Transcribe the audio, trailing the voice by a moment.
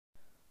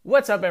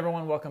What's up,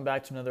 everyone? Welcome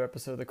back to another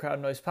episode of the Crowd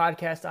Noise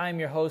Podcast. I'm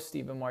your host,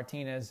 Steven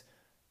Martinez.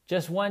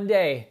 Just one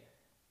day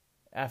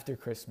after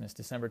Christmas,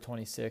 December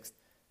 26th,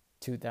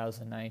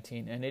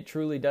 2019, and it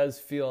truly does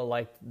feel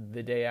like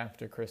the day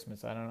after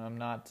Christmas. I don't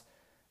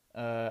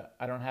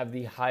have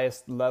the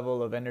highest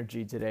level of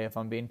energy today, if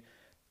I'm being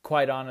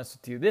quite honest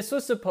with you. This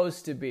was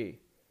supposed to be,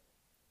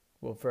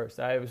 well, first,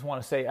 I just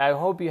want to say, I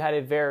hope you had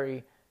a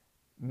very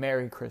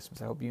Merry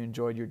Christmas. I hope you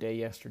enjoyed your day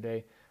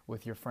yesterday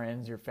with your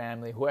friends, your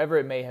family, whoever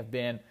it may have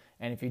been.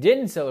 And if you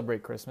didn't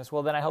celebrate Christmas,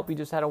 well, then I hope you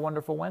just had a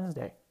wonderful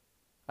Wednesday.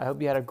 I hope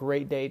you had a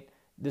great day,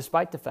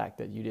 despite the fact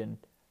that you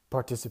didn't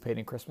participate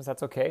in Christmas.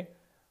 That's okay.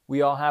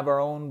 We all have our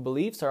own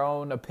beliefs, our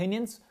own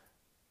opinions.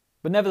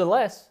 But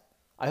nevertheless,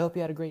 I hope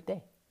you had a great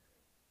day.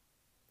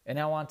 And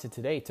now on to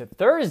today, to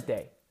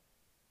Thursday.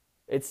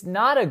 It's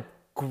not a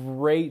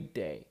great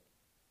day.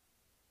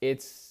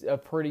 It's a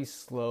pretty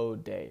slow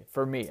day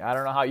for me. I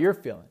don't know how you're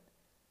feeling,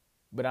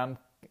 but I'm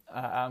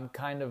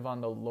kind of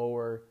on the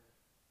lower,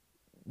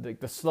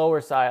 the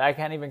slower side. I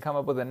can't even come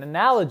up with an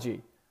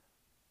analogy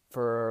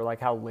for like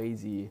how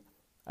lazy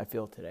I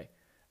feel today.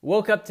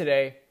 Woke up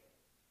today,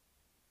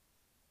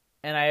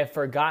 and I have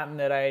forgotten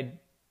that I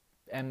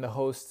am the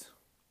host,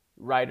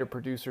 writer,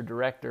 producer,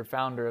 director,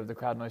 founder of the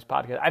Crowd Noise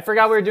Podcast. I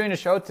forgot we were doing a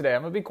show today.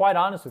 I'm going to be quite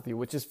honest with you,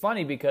 which is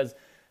funny because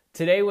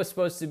today was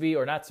supposed to be,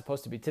 or not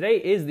supposed to be, today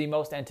is the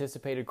most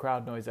anticipated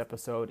Crowd Noise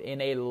episode in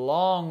a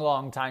long,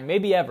 long time,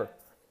 maybe ever,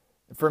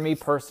 for me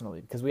personally,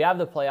 because we have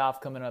the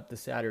playoff coming up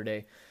this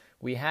Saturday.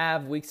 We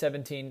have Week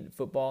 17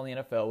 football in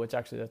the NFL, which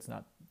actually that's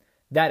not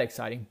that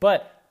exciting,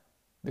 but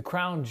the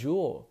crown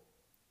jewel,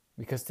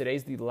 because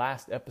today's the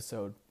last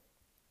episode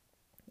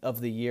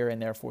of the year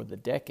and therefore the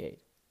decade,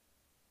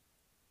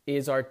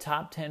 is our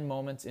top 10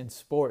 moments in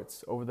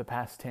sports over the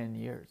past 10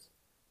 years.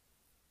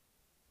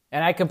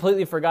 And I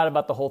completely forgot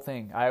about the whole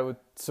thing. I was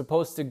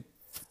supposed to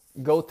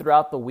go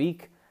throughout the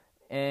week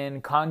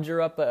and conjure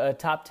up a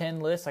top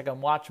 10 list like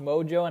on Watch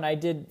Mojo, and I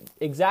did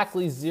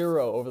exactly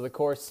 0 over the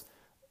course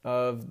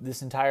of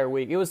this entire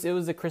week. It was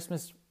a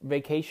Christmas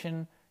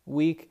vacation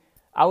week.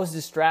 I was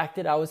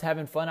distracted. I was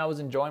having fun. I was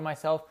enjoying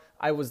myself.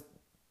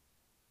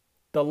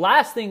 The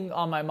last thing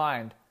on my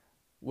mind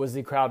was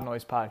the Crowd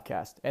Noise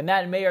Podcast, and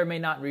that may or may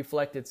not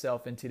reflect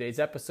itself in today's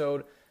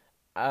episode.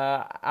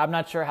 I'm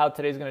not sure how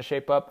today's going to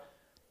shape up.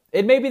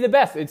 It may be the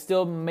best. It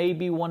still may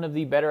be one of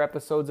the better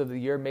episodes of the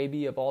year,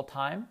 maybe of all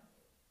time.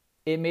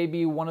 It may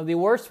be one of the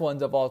worst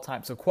ones of all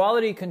time. So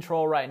quality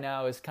control right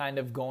now is kind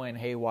of going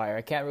haywire.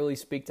 I can't really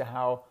speak to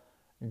how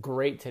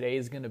great today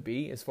is going to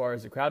be as far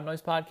as the Crowd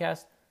Noise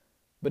Podcast.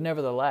 But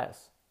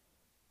nevertheless,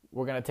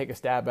 we're going to take a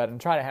stab at it and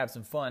try to have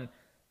some fun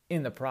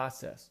in the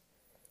process.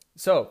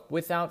 So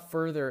without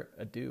further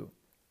ado,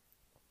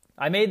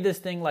 I made this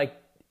thing like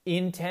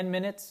in 10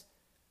 minutes,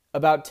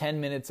 about 10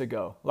 minutes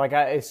ago.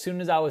 As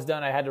soon as I was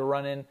done, I had to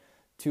run in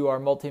to our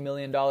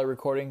multi-million-dollar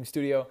recording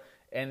studio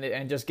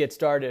and just get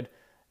started.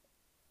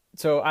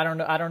 So I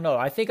don't know.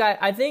 I think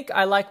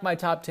I like my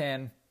top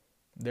 10.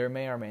 There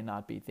may or may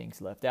not be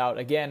things left out.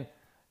 Again,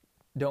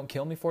 don't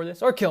kill me for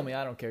this, or kill me.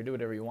 I don't care. Do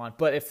whatever you want.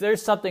 But if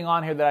there's something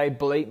on here that I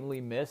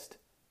blatantly missed,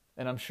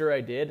 and I'm sure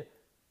I did,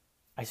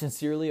 I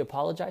sincerely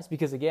apologize,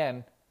 because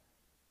again,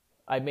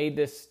 I made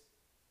this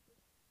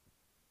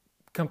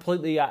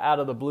completely out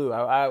of the blue.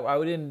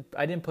 I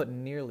didn't put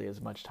nearly as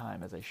much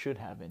time as I should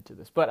have into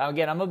this. But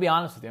again, I'm gonna be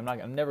honest with you.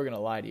 I'm never gonna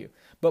lie to you.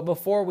 But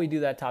before we do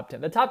that top 10,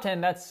 the top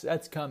 10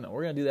 that's coming.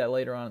 We're gonna do that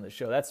later on in the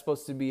show. That's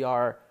supposed to be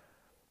our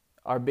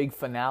big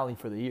finale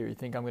for the year. You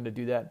think I'm gonna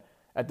do that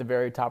at the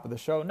very top of the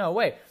show? No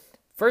way.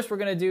 First, we're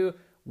gonna do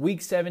Week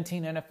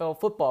 17 NFL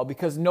football,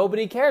 because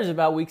nobody cares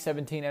about Week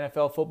 17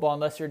 NFL football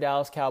unless you're a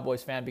Dallas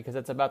Cowboys fan, because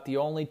that's about the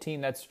only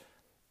team that's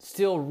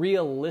still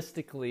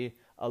realistically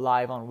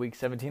alive on Week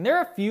 17. There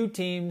are a few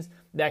teams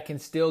that can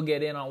still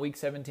get in on Week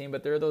 17,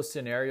 but there are those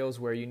scenarios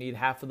where you need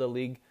half of the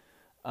league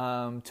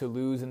to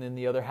lose and then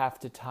the other half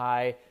to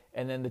tie,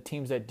 and then the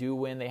teams that do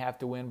win, they have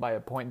to win by a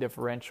point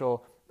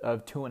differential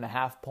of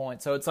 2.5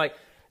 points. So it's like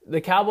the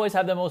Cowboys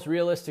have the most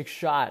realistic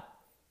shot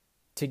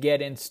to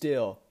get in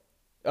still.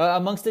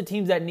 Amongst the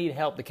teams that need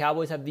help, the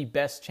Cowboys have the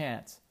best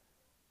chance.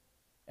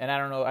 And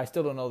I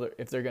still don't know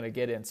if they're going to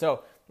get in.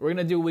 So we're going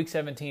to do Week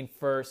 17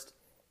 first.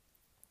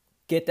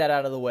 Get that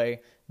out of the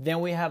way.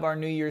 Then we have our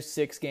New Year's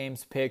 6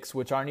 games picks,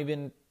 which aren't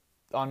even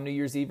on New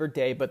Year's Eve or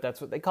day, but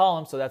that's what they call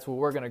them, so that's what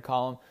we're going to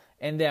call them.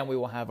 And then we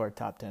will have our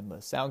top 10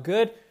 list. Sound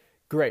good?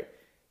 Great.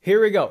 Here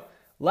we go.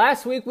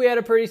 Last week we had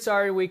a pretty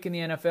sorry week in the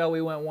NFL.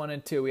 We went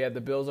 1-2. We had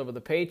the Bills over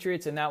the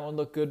Patriots, and that one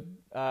looked good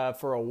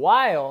for a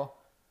while.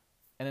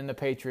 And then the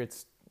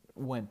Patriots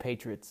went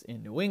Patriots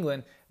in New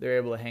England. They're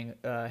able to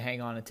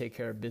hang on and take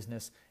care of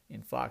business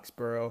in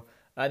Foxborough.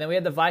 Then we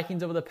had the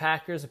Vikings over the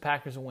Packers. The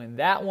Packers will win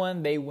that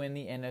one. They win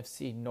the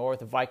NFC North.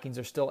 The Vikings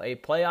are still a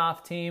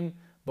playoff team,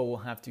 but will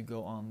have to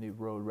go on the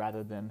road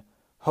rather than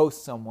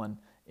host someone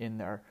in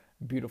their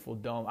beautiful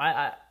dome.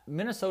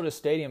 Minnesota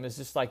Stadium is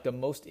just like the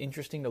most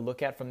interesting to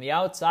look at from the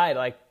outside.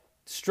 Like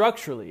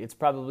structurally, it's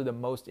probably the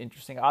most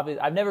interesting.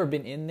 Obviously, I've never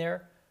been in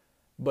there,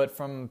 but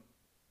from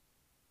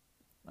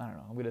I don't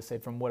know, I'm going to say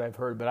from what I've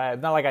heard, but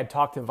not like I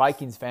talk to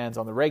Vikings fans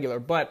on the regular,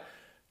 but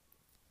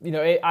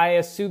I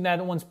assume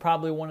that one's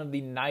probably one of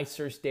the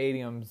nicer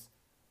stadiums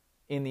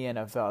in the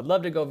NFL. I'd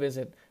love to go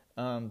visit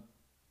the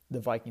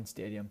Viking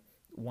Stadium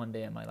one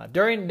day in my life.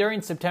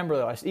 During September,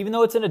 though, even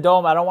though it's in a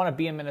dome, I don't want to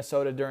be in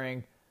Minnesota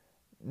during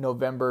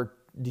November,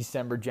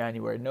 December,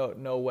 January.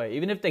 No way.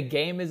 Even if the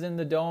game is in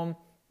the dome,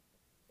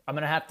 I'm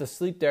going to have to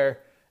sleep there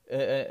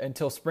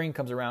until spring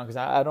comes around because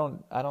I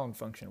don't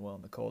function well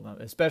in the cold,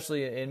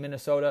 especially in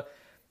Minnesota.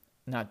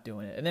 Not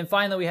doing it. And then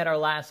finally, we had our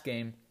last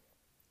game,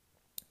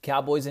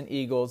 Cowboys and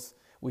Eagles.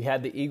 We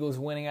had the Eagles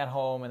winning at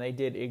home, and they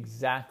did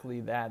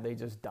exactly that. They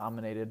just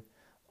dominated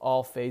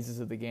all phases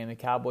of the game. The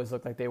Cowboys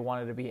looked like they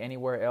wanted to be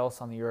anywhere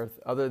else on the earth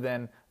other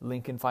than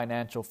Lincoln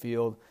Financial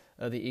Field.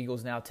 The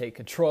Eagles now take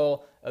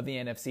control of the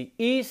NFC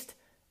East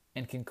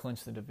and can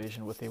clinch the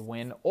division with a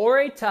win or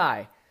a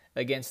tie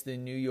against the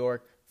New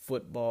York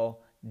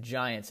Football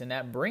Giants. And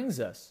that brings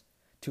us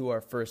to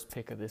our first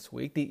pick of this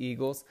week, the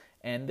Eagles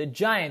and the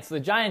Giants. The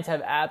Giants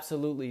have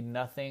absolutely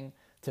nothing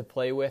to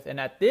play with. And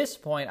at this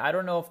point, I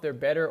don't know if they're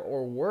better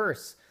or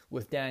worse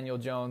with Daniel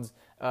Jones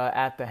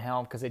at the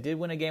helm, because they did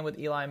win a game with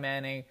Eli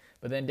Manning,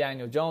 but then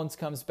Daniel Jones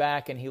comes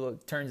back and he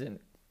turns into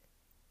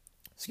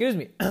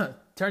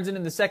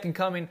the second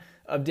coming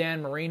of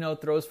Dan Marino,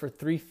 throws for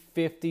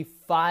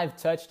 355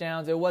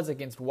 touchdowns. It was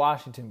against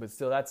Washington, but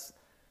still, that's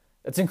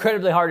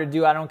incredibly hard to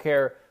do. I don't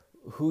care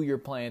who you're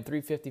playing.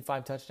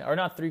 355 touchdowns, or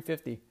not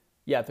 350.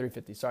 Yeah,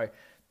 350, sorry.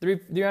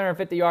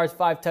 350 yards,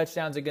 5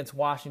 touchdowns against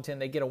Washington.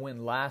 They get a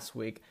win last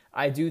week.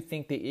 I do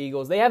think the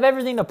Eagles, they have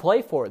everything to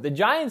play for. The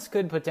Giants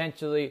could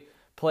potentially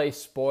play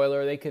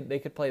spoiler. They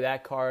could play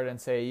that card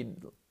and say,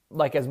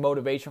 like, as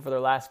motivation for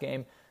their last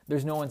game,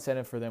 there's no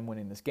incentive for them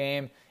winning this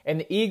game. And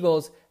the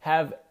Eagles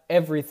have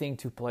everything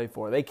to play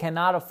for. They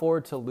cannot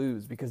afford to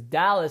lose because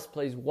Dallas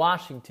plays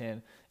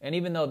Washington. And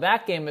even though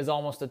that game is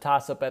almost a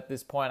toss-up at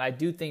this point, I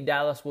do think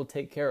Dallas will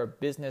take care of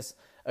business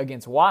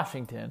against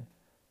Washington.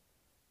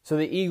 So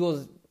the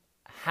Eagles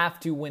have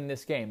to win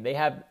this game. They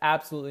have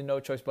absolutely no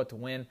choice but to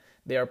win.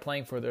 They are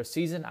playing for their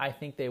season. I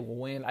think they will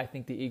win. I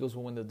think the Eagles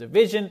will win the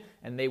division,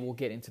 and they will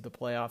get into the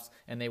playoffs,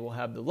 and they will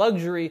have the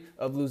luxury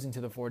of losing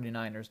to the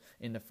 49ers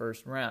in the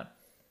first round.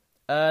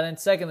 Then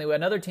secondly, we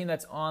have another team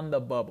that's on the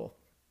bubble,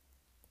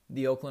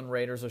 the Oakland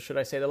Raiders, or should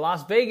I say the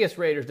Las Vegas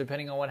Raiders,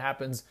 depending on what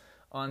happens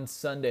on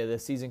Sunday. The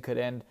season could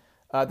end.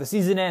 The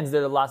season ends,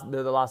 they're the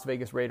Las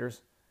Vegas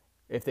Raiders.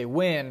 If they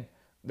win,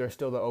 they're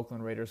still the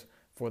Oakland Raiders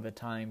for the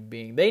time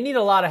being. They need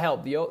a lot of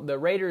help. The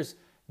Raiders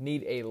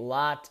need a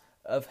lot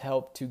of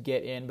help to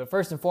get in. But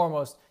first and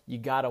foremost, you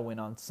got to win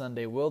on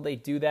Sunday. Will they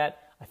do that?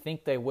 I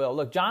think they will.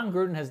 Look, John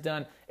Gruden has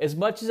done as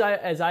much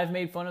as I've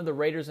made fun of the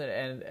Raiders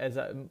and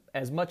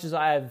as much as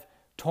I've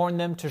torn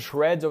them to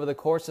shreds over the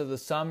course of the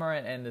summer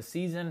and the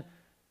season.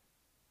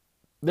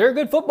 They're a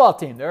good football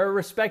team. They're a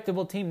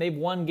respectable team. They've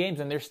won games,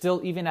 and they're still,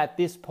 even at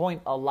this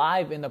point,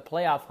 alive in the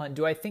playoff hunt.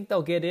 Do I think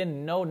they'll get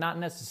in? No, not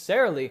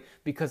necessarily,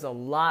 because a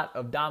lot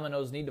of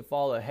dominoes need to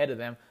fall ahead of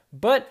them.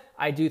 But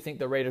I do think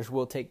the Raiders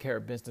will take care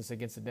of business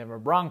against the Denver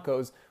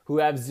Broncos, who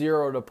have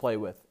zero to play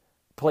with.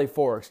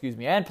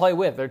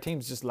 Their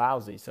team's just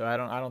lousy, so I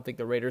don't think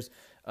the Raiders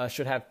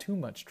should have too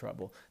much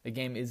trouble. The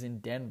game is in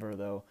Denver,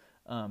 though.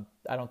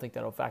 I don't think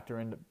that'll factor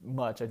in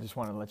much. I just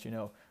wanted to let you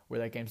know where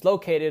that game's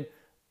located,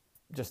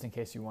 just in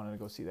case you wanted to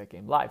go see that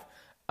game live.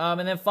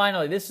 And then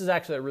finally, this is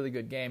actually a really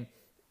good game.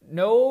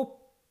 No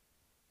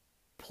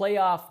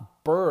playoff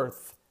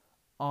berth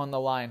on the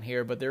line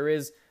here, but there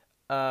is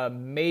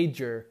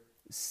major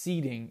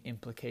seeding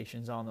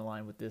implications on the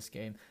line with this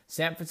game.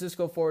 San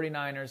Francisco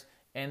 49ers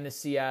and the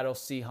Seattle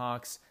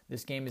Seahawks.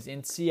 This game is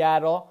in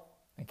Seattle.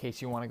 In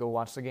case you want to go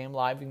watch the game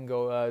live, you can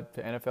go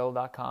to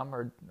NFL.com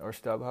or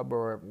StubHub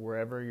or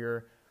wherever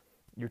your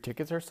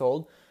tickets are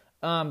sold.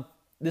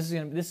 This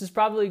is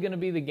probably going to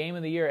be the game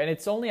of the year, and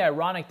it's only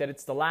ironic that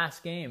it's the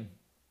last game.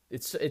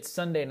 It's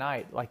Sunday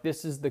night. Like,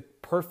 this is the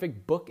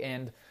perfect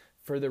bookend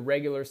for the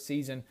regular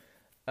season.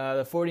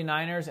 The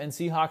 49ers and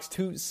Seahawks,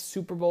 2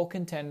 Super Bowl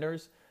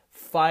contenders,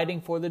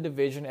 fighting for the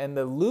division, and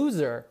the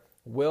loser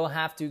will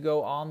have to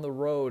go on the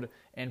road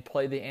and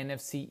play the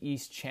NFC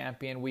East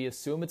champion. We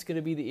assume it's going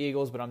to be the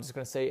Eagles, but I'm just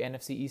going to say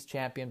NFC East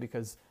champion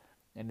because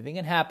anything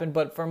can happen.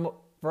 But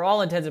for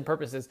all intents and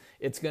purposes,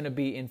 it's going to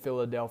be in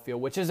Philadelphia,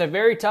 which is a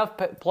very tough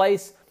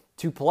place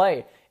to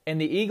play. And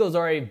the Eagles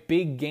are a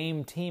big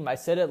game team. I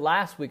said it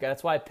last week.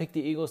 That's why I picked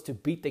the Eagles to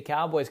beat the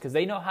Cowboys, because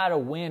they know how to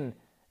win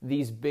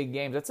these big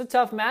games. That's a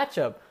tough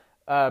matchup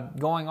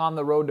going on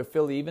the road to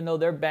Philly, even though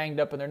they're banged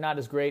up and they're not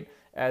as great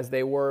as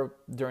they were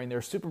during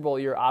their Super Bowl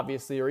year,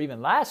 obviously, or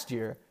even last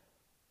year.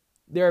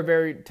 They're a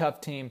very tough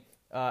team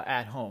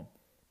at home.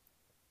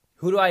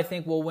 Who do I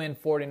think will win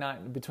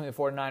between the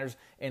 49ers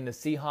and the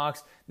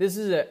Seahawks? This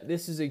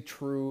is a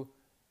true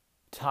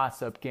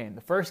toss-up game.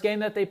 The first game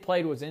that they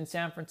played was in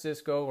San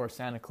Francisco, or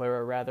Santa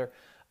Clara rather.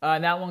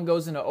 And that one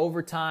goes into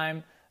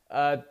overtime.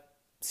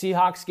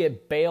 Seahawks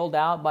get bailed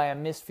out by a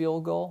missed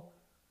field goal.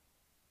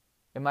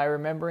 Am I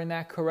remembering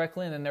that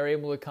correctly? And then they're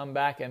able to come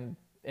back and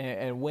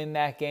and win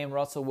that game.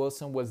 Russell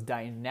Wilson was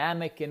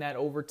dynamic in that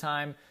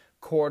overtime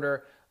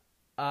quarter.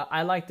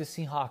 I like the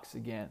Seahawks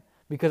again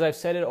because I've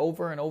said it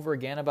over and over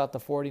again about the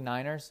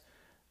 49ers.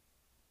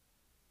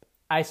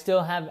 I'm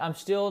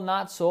still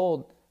not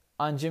sold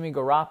on Jimmy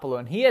Garoppolo,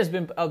 and he has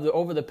been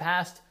over the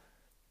past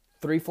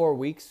 3-4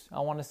 weeks, I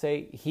want to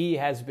say, he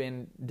has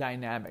been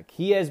dynamic.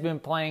 He has been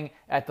playing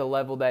at the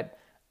level that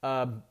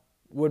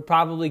would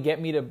probably get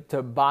me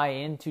to buy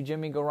into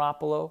Jimmy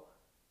Garoppolo,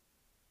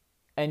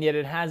 and yet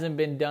it hasn't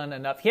been done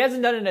enough. He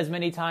hasn't done it as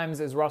many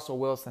times as Russell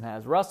Wilson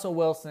has. Russell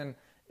Wilson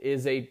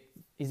he's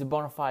a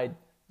bona fide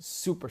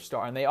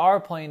superstar, and they are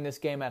playing this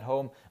game at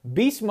home.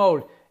 Beast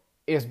mode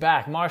is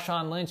back.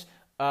 Marshawn Lynch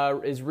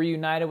is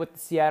reunited with the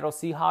Seattle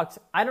Seahawks.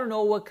 I don't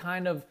know what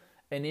kind of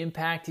an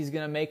impact he's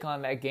going to make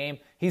on that game.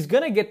 He's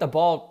going to get the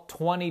ball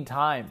 20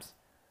 times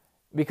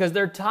because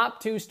their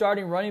top 2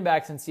 starting running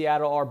backs in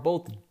Seattle are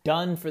both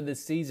done for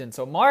this season.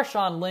 So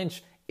Marshawn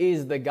Lynch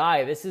is the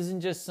guy. This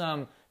isn't just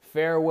some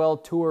farewell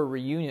tour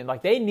reunion.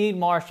 Like, they need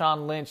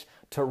Marshawn Lynch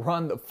to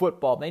run the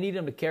football. They need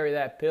him to carry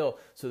that pill.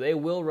 So they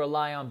will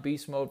rely on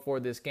beast mode for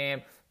this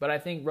game. But I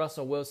think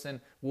Russell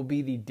Wilson will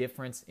be the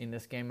difference in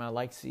this game. I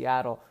like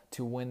Seattle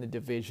to win the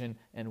division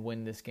and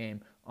win this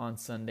game on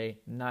Sunday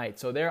night.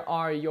 So there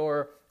are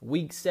your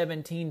Week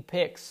 17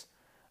 picks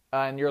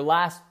and your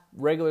last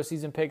regular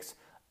season picks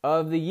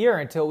of the year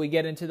until we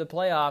get into the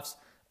playoffs.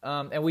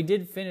 And we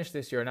did finish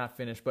this year, not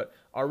finish, but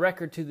our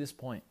record to this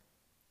point,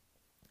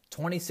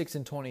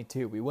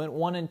 26-22. We went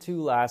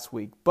 1-2 last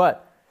week,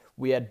 but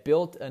we had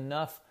built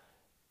enough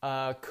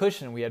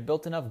cushion. We had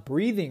built enough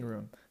breathing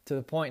room to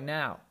the point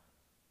now.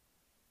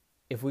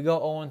 If we go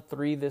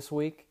 0-3 this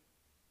week,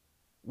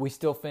 we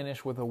still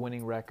finish with a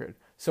winning record.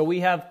 So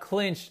we have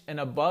clinched an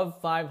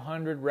above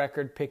 500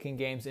 record picking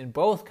games in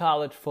both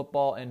college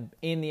football and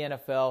in the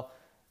NFL.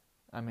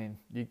 I mean,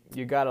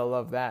 you got to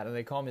love that. And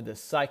they call me the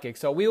psychic.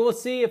 So we will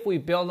see if we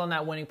build on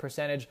that winning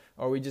percentage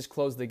or we just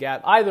close the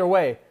gap. Either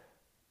way,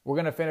 we're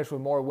going to finish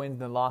with more wins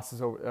than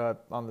losses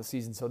on the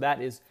season. So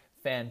that is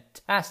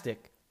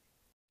fantastic.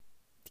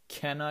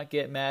 Cannot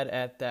get mad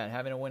at that.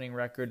 Having a winning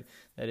record,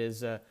 that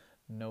is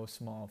no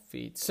small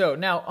feat. So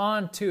now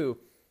on to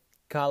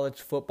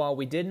college football.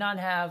 We did not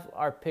have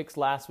our picks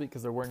last week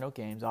because there were no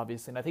games,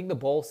 obviously. And I think the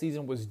bowl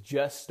season was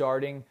just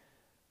starting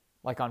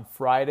like on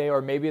Friday,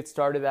 or maybe it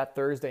started that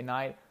Thursday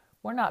night.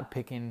 We're not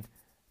picking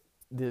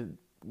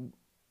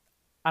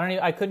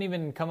I couldn't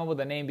even come up with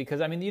a name because,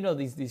 I mean, you know,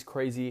 these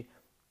crazy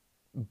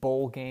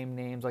bowl game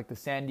names like the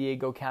San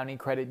Diego County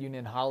Credit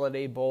Union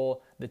Holiday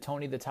Bowl, the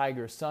Tony the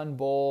Tiger Sun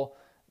Bowl.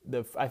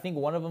 I think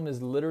one of them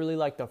is literally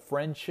like the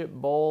Friendship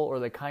Bowl or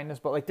the Kindness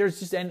Bowl. Like, there's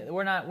just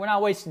we're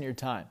not wasting your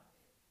time.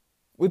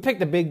 We pick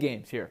the big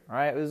games here, all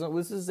right?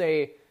 This is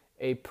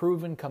a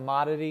proven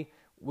commodity.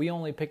 We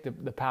only pick the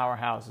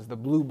powerhouses, the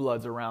blue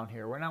bloods around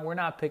here. We're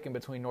not picking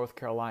between North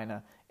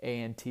Carolina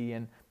A&T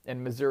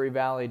and Missouri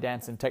Valley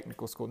Dance and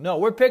Technical School. No,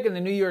 we're picking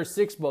the New Year's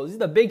Six Bowl. These are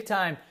the big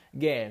time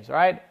games, all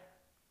right?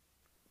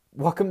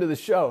 Welcome to the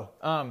show.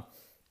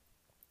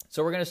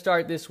 So we're gonna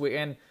start this week,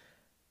 and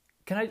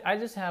can I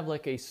just have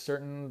like a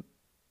certain?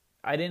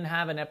 I didn't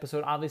have an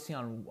episode, obviously,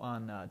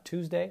 on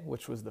Tuesday,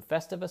 which was the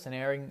Festivus, an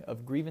airing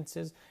of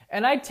grievances.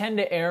 And I tend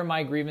to air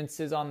my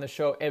grievances on the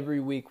show every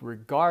week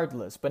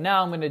regardless. But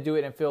now I'm going to do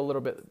it and feel a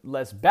little bit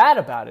less bad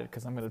about it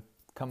because I'm going to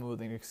come up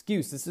with an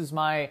excuse. This is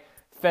my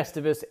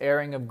Festivus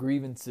airing of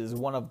grievances,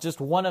 one of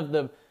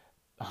the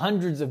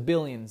hundreds of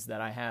billions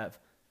that I have.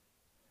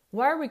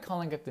 Why are we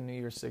calling it the New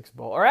Year's Six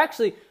Bowl? Or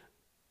actually,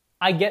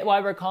 I get why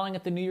we're calling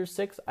it the New Year's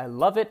Six. I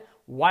love it.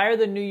 Why are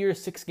the New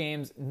Year's Six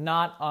games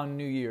not on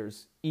New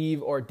Year's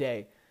Eve or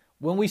day?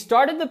 When we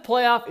started the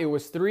playoff, it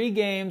was 3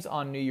 games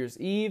on New Year's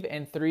Eve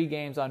and 3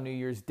 games on New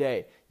Year's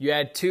Day. You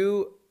had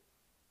 2,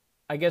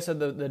 I guess the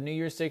New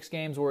Year's Six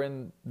games were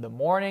in the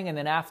morning and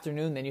then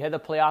afternoon. Then you had the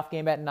playoff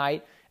game at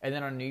night. And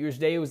then on New Year's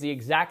Day, it was the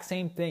exact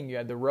same thing. You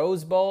had the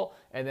Rose Bowl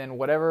and then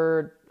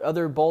whatever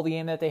other bowl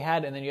game that they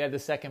had. And then you had the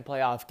second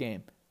playoff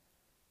game.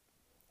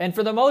 And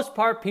for the most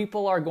part,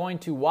 people are going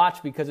to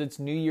watch because it's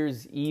New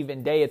Year's Eve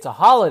and day. It's a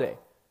holiday.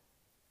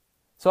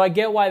 So I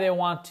get why they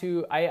want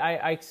to.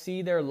 I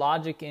see their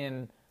logic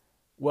in,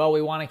 well,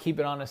 we want to keep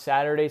it on a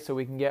Saturday so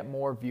we can get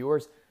more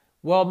viewers.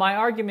 Well, my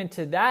argument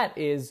to that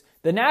is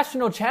the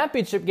national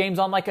championship game's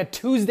on like a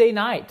Tuesday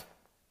night.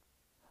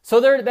 So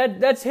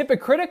that's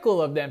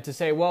hypocritical of them to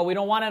say, well, we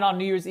don't want it on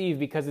New Year's Eve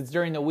because it's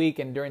during the week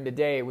and during the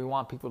day we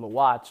want people to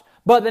watch.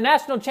 But the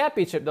national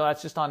championship, though,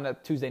 that's just on a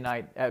Tuesday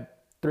night at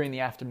 3 in the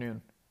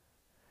afternoon.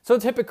 So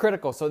it's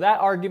hypocritical. So that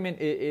argument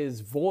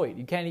is void.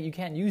 You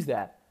can't use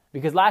that.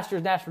 Because last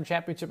year's national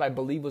championship, I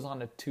believe, was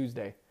on a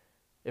Tuesday,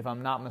 if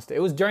I'm not mistaken.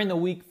 It was during the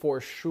week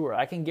for sure.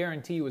 I can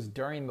guarantee it was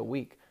during the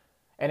week.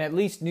 And at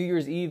least New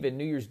Year's Eve and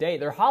New Year's Day,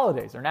 they're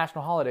holidays. They're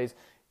national holidays.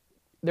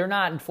 They're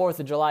not 4th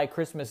of July,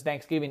 Christmas,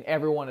 Thanksgiving.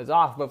 Everyone is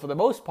off. But for the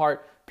most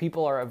part,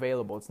 people are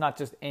available. It's not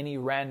just any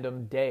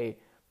random day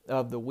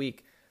of the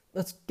week.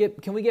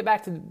 Can we get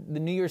back to the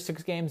New Year's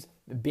Six games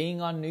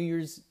being on New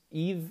Year's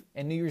Eve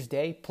and New Year's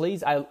Day,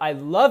 please? I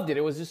loved it.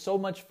 It was just so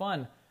much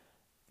fun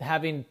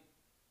having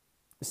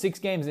 6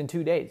 games in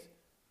 2 days.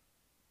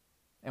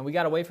 And we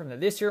got away from that.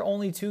 This year,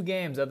 only 2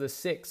 games of the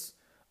 6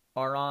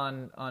 are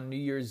on New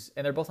Year's,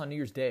 and they're both on New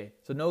Year's Day.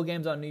 So no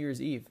games on New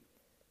Year's Eve.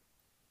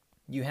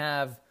 You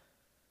have,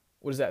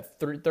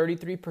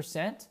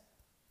 33%?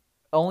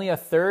 Only a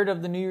third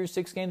of the New Year's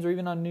 6 games are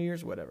even on New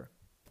Year's, whatever.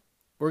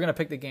 We're going to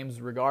pick the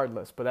games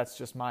regardless, but that's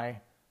just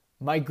my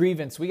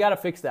grievance. We got to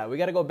fix that. We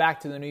got to go back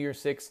to the New Year's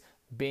 6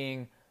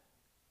 being,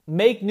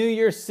 make New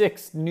Year's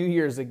 6 New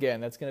Year's again.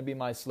 That's going to be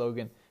my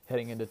slogan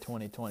heading into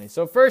 2020.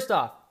 So first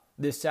off,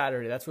 this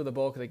Saturday, that's where the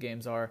bulk of the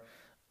games are.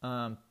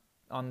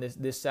 On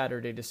this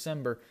Saturday,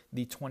 December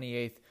the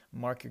 28th.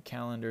 Mark your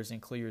calendars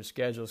and clear your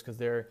schedules because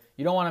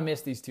you don't want to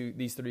miss these 3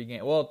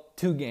 games. Well,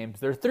 2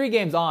 games. There are 3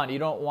 games on. You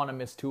don't want to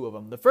miss 2 of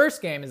them. The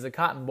first game is the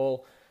Cotton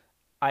Bowl.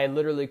 I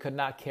literally could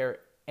not care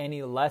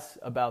any less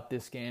about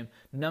this game.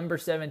 Number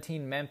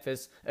 17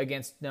 Memphis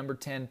against number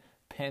 10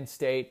 Penn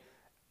State.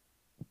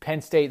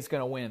 Penn State's going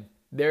to win.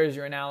 There's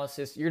your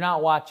analysis. You're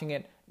not watching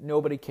it.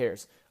 Nobody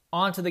cares.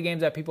 On to the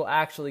games that people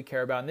actually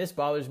care about, and this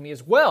bothers me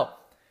as well.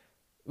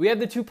 We have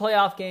the 2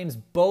 playoff games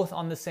both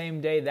on the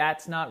same day.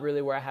 That's not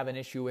really where I have an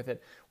issue with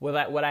it. What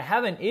I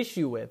have an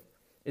issue with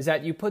is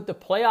that you put the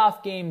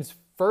playoff games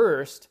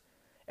first,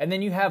 and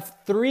then you have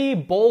 3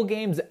 bowl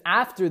games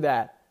after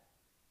that.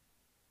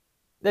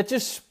 That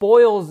just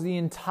spoils the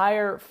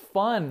entire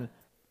fun.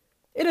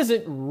 It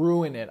doesn't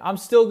ruin it. I'm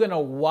still going to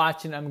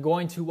watch it. I'm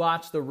going to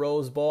watch the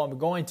Rose Bowl. I'm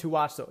going to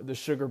watch the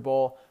Sugar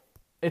Bowl.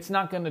 It's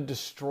not going to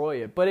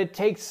destroy it, but it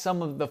takes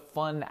some of the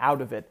fun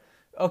out of it.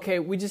 Okay,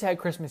 we just had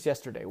Christmas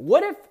yesterday.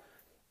 What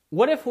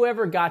if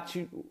whoever got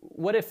you,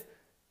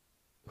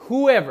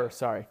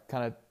 sorry,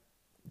 kind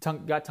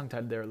of got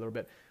tongue-tied there a little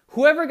bit.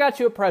 Whoever got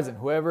you a present,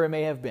 whoever it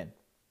may have been,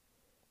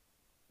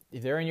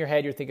 if they're in your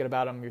head, you're thinking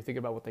about them, you're thinking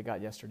about what they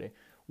got yesterday.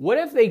 What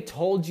if they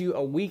told you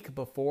a week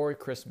before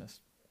Christmas?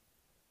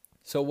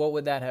 So what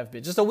would that have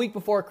been? Just a week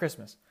before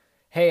Christmas.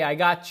 Hey, I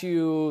got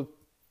you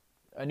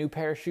a new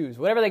pair of shoes.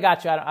 Whatever they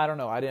got you, I don't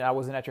know. I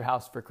wasn't at your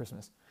house for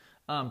Christmas.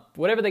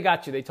 Whatever they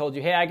got you, they told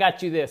you, hey, I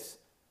got you this,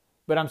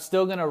 but I'm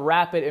still going to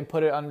wrap it and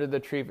put it under the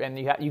tree. And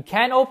you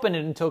can't open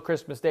it until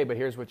Christmas Day, but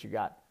here's what you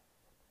got.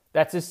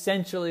 That's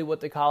essentially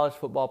what the College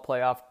Football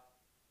Playoff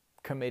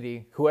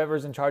Committee,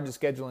 whoever's in charge of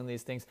scheduling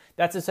these things,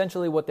 that's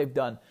essentially what they've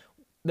done.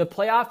 The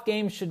playoff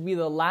games should be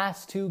the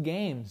last 2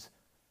 games.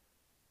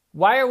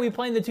 Why are we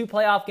playing the 2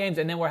 playoff games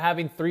and then we're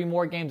having 3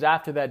 more games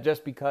after that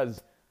just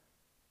because?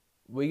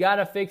 We got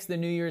to fix the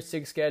New Year's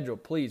 6 schedule,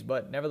 please.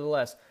 But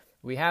nevertheless,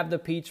 we have the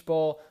Peach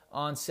Bowl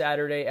on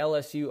Saturday,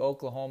 LSU,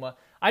 Oklahoma.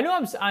 I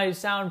know I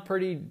sound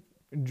pretty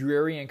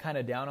dreary and kind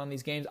of down on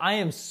these games. I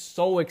am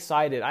so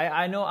excited.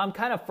 I know I'm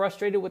kind of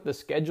frustrated with the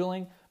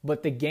scheduling,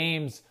 but the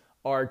games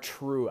are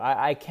true.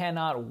 I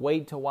cannot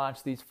wait to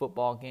watch these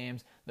football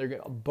games. I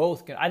think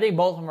both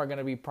of them are going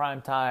to be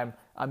prime time.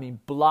 I mean,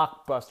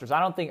 blockbusters. I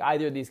don't think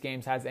either of these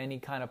games has any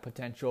kind of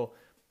potential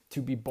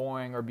to be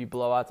boring or be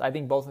blowouts. I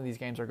think both of these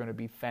games are going to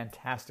be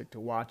fantastic to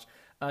watch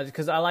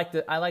because I like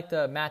the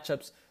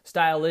matchups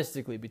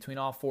stylistically between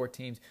all 4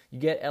 teams. You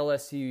get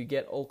LSU, you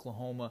get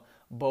Oklahoma,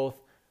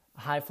 both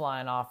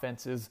high-flying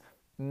offenses.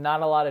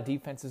 Not a lot of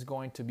defense is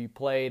going to be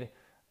played.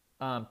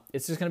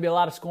 It's just going to be a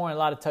lot of scoring, a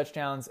lot of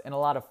touchdowns, and a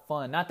lot of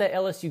fun. Not that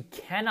LSU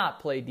cannot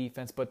play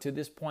defense, but to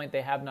this point,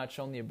 they have not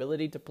shown the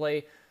ability to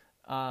play,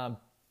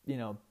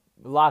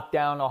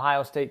 lockdown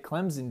Ohio State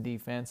Clemson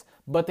defense,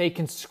 but they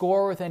can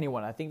score with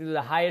anyone. I think they're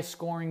the highest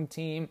scoring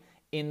team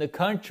in the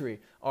country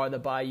are the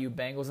Bayou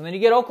Bengals. And then you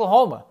get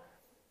Oklahoma.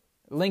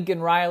 Lincoln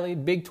Riley,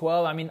 Big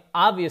 12. I mean,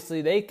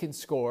 obviously they can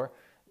score.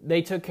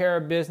 They took care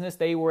of business.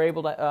 They were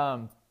able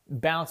to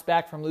bounce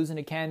back from losing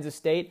to Kansas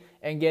State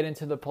and get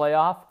into the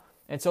playoff.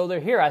 And so they're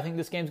here. I think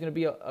this game's going to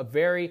be a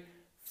very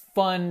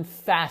fun,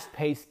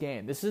 fast-paced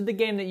game. This is the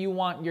game that you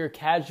want your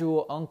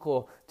casual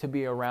uncle to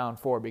be around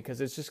for because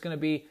it's just going to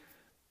be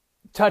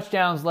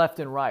touchdowns left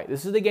and right.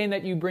 This is the game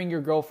that you bring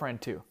your girlfriend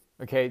to.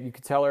 Okay, you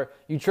could tell her,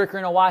 you trick her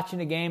into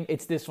watching a game,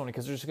 it's this one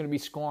because they're just going to be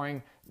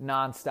scoring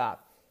nonstop.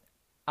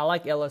 I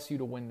like LSU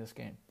to win this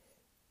game.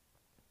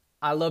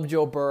 I love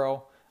Joe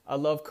Burrow. I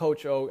love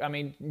Coach O. I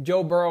mean,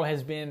 Joe Burrow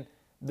has been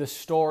the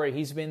story.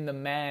 He's been the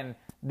man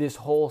this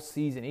whole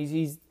season.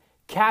 He's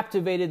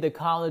captivated the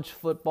college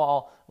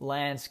football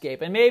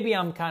landscape. And maybe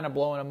I'm kind of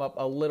blowing him up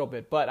a little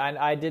bit, but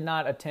I did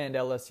not attend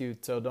LSU,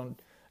 so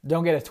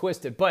don't get it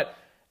twisted. But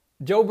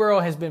Joe Burrow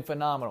has been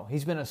phenomenal.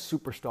 He's been a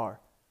superstar,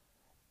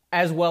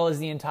 as well as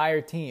the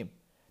entire team.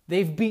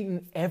 They've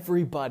beaten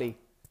everybody.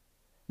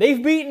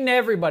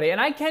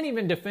 And I can't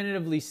even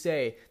definitively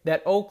say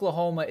that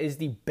Oklahoma is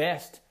the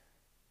best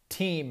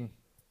team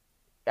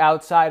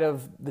outside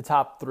of the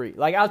top 3.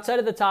 Like outside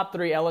of the top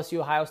 3, LSU,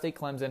 Ohio State,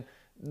 Clemson,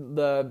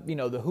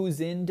 the who's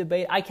in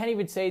debate. I can't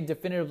even say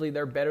definitively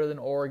they're better than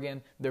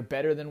Oregon. They're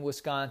better than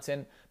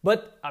Wisconsin.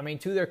 But, I mean,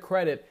 to their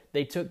credit,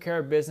 they took care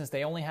of business.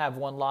 They only have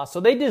 1 loss. So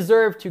they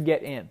deserve to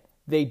get in.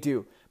 They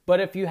do.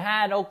 But if you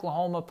had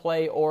Oklahoma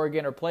play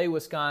Oregon or play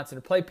Wisconsin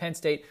or play Penn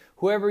State,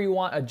 whoever you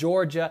want, a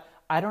Georgia,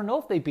 I don't know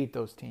if they beat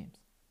those teams.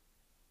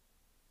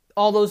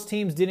 all those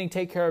teams didn't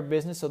take care of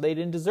business, so they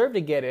didn't deserve to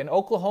get it. And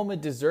Oklahoma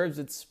deserves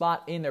its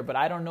spot in there, but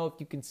I don't know if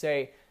you can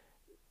say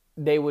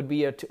they would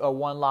be a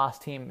one-loss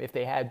team if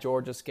they had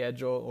Georgia's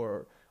schedule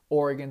or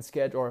Oregon's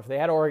schedule, or if they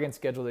had Oregon's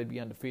schedule, they'd be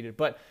undefeated.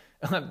 But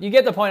you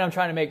get the point I'm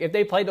trying to make. If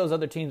they played those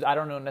other teams, I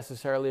don't know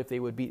necessarily if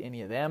they would beat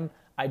any of them.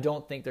 I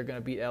don't think they're going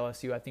to beat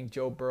LSU. I think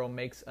Joe Burrow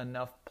makes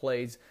enough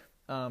plays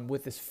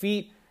with his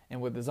feet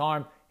and with his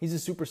arm. He's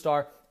a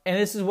superstar. And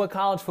this is what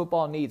college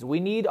football needs. We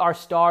need our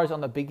stars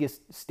on the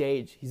biggest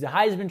stage. He's a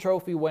Heisman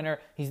Trophy winner.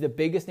 He's the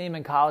biggest name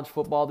in college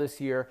football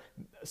this year.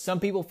 Some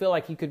people feel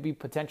like he could be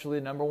potentially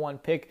the number one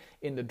pick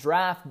in the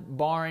draft,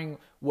 barring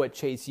what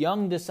Chase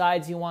Young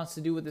decides he wants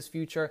to do with his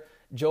future.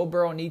 Joe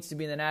Burrow needs to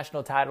be in the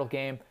national title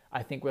game.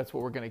 I think that's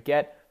what we're going to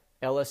get.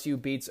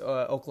 LSU beats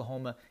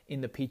Oklahoma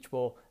in the Peach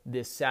Bowl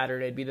this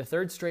Saturday. It'd be the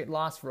third straight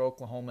loss for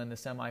Oklahoma in the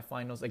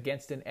semifinals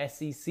against an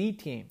SEC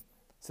team.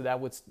 So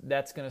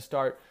that's going to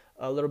start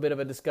a little bit of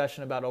a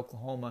discussion about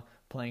Oklahoma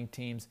playing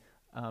teams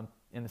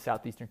in the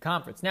Southeastern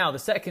Conference. Now, the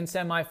second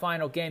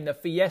semifinal game, the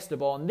Fiesta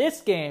Bowl. In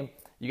this game,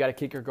 you got to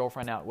kick your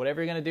girlfriend out.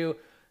 Whatever you're going to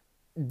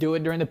do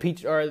it during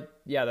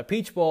the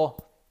Peach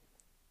Bowl.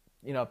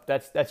 You know,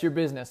 that's your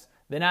business.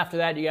 Then after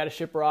that, you got to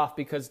ship her off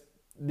because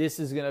this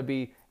is going to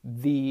be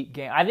the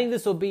game. I think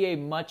this will be a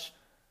much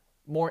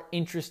more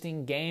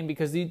interesting game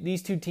because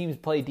these two teams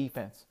play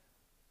defense,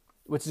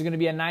 which is going to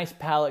be a nice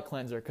palate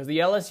cleanser because the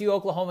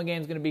LSU-Oklahoma game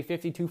is going to be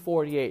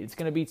 52-48. It's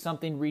going to be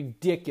something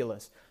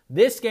ridiculous.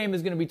 This game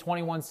is going to be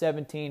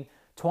 21-17,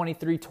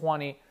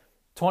 23-20,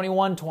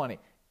 21-20.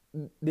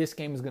 This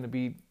game is going to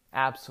be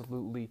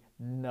absolutely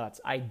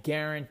nuts. I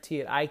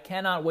guarantee it. I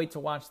cannot wait to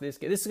watch this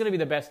game. This is going to be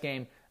the best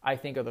game, I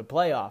think, of the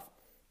playoff.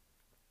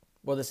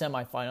 Well, the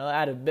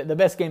semifinal. The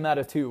best game out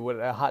of two, with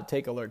a hot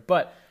take alert.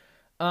 But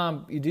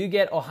you do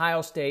get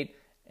Ohio State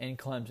and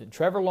Clemson.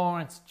 Trevor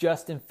Lawrence,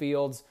 Justin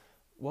Fields.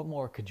 What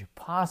more could you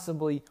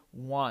possibly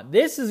want?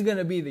 This is going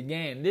to be the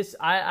game.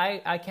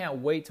 I can't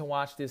wait to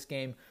watch this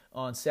game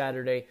on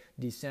Saturday,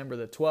 December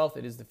the 12th.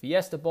 It is the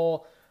Fiesta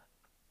Bowl.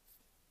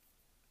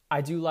 I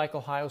do like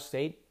Ohio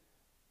State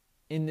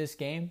in this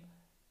game.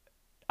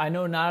 I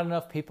know not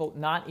enough people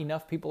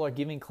are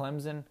giving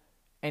Clemson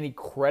any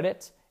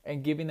credit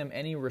and giving them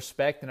any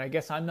respect, and I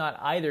guess I'm not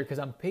either because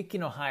I'm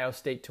picking Ohio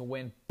State to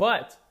win.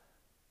 But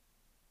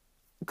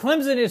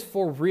Clemson is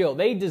for real.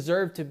 They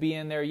deserve to be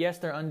in there. Yes,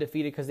 they're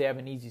undefeated because they have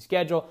an easy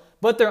schedule,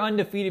 but they're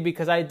undefeated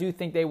because I do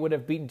think they would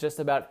have beaten just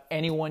about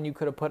anyone you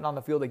could have put on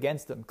the field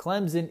against them.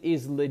 Clemson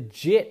is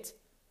legit.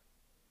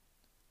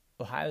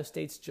 Ohio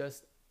State's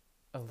just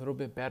a little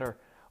bit better.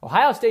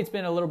 Ohio State's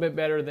been a little bit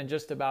better than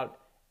just about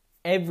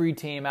every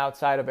team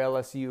outside of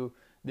LSU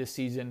this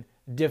season,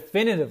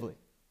 definitively.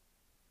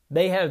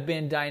 They have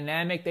been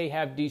dynamic. They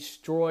have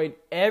destroyed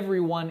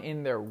everyone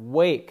in their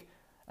wake,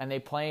 and they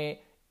play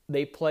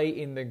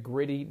in the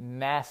gritty,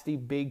 nasty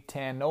Big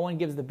Ten. No one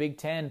gives the Big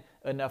Ten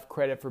enough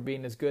credit for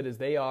being as good as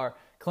they are.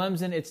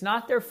 Clemson, it's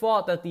not their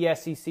fault that the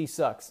SEC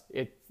sucks.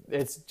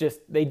 It's just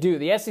they do.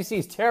 The SEC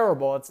is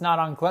terrible. It's not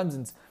on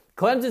Clemson's.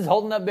 Clemson's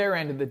holding up their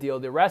end of the deal.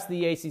 The rest of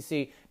the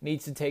ACC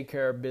needs to take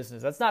care of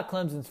business. That's not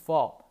Clemson's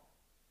fault.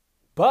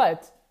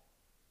 But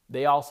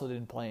they also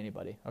didn't play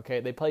anybody. Okay,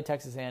 they played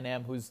Texas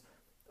A&M, who's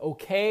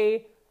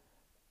okay.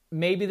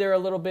 Maybe they're a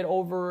little bit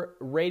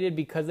overrated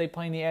because they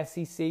play in the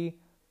SEC.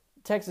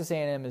 Texas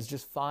A&M is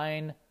just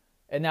fine,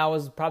 and that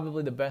was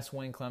probably the best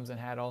win Clemson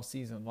had all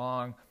season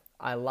long.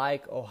 I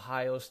like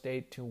Ohio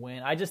State to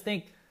win. I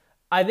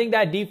think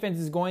that defense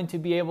is going to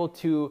be able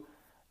to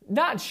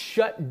not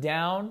shut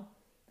down,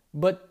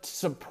 but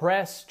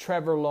suppress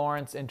Trevor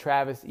Lawrence and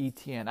Travis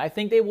Etienne. I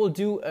think they will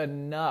do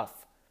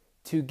enough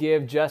to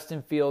give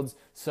Justin Fields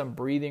some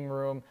breathing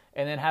room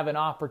and then have an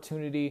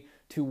opportunity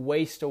to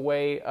waste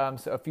away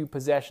a few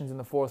possessions in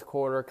the fourth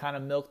quarter, kind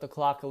of milk the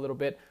clock a little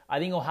bit. I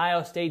think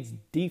Ohio State's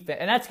defense,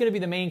 and that's going to be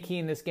the main key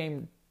in this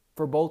game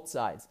for both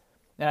sides.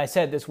 And I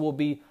said this will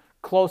be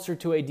closer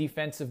to a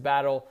defensive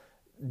battle,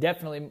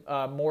 definitely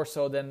more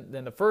so than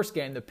the first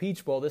game, the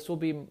Peach Bowl. This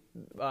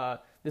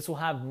will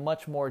have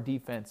much more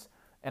defense,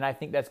 and I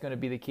think that's going to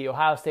be the key.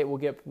 Ohio State will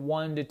get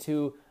 1 to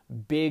 2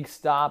 big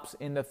stops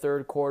in the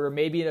third quarter,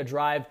 maybe in a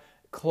drive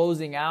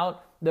closing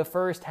out the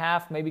first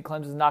half. Maybe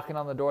Clemson's knocking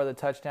on the door of the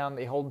touchdown.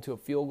 They hold them to a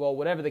field goal.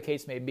 Whatever the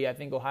case may be, I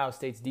think Ohio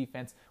State's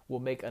defense will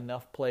make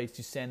enough plays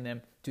to send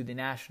them to the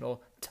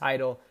national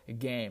title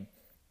game.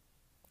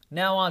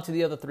 Now on to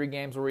the other three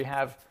games where we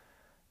have,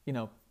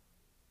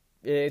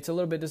 it's a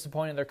little bit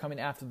disappointing they're coming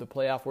after the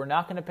playoff. We're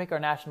not going to pick our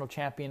national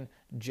champion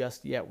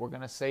just yet. We're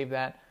going to save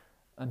that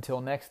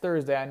until next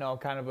Thursday. I know I'm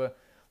kind of a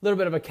little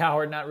bit of a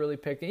coward, not really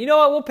picking. You know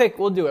what?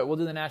 We'll do it. We'll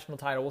do the national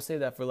title. We'll save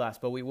that for last,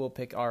 but we will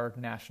pick our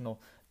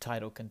national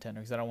title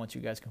contender because I don't want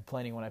you guys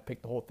complaining when I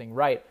pick the whole thing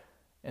right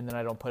and then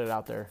I don't put it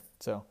out there.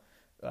 So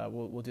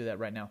we'll do that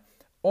right now.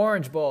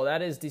 Orange Bowl,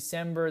 that is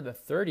December the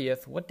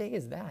 30th. What day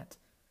is that?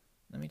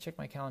 Let me check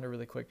my calendar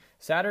really quick.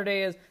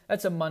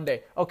 That's a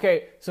Monday.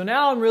 Okay, so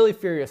now I'm really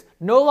furious.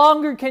 No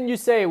longer can you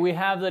say we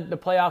have the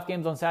playoff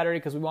games on Saturday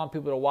because we want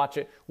people to watch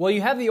it. Well,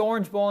 you have the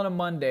Orange Bowl on a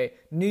Monday,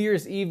 New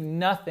Year's Eve,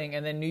 nothing,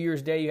 and then New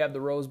Year's Day you have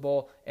the Rose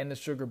Bowl and the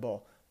Sugar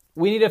Bowl.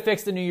 We need to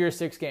fix the New Year's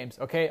 6 games,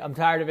 okay? I'm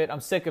tired of it. I'm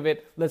sick of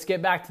it. Let's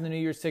get back to the New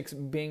Year's 6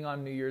 being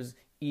on New Year's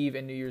Eve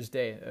and New Year's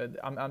Day.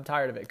 I'm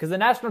tired of it. Because the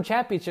National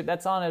Championship,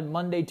 that's on a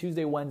Monday,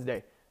 Tuesday,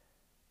 Wednesday.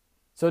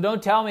 So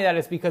don't tell me that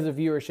it's because of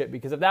viewership,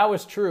 because if that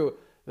was true,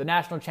 the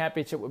National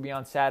Championship would be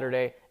on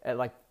Saturday at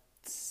like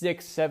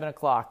 6, 7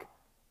 o'clock.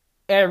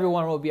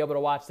 Everyone will be able to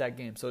watch that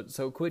game.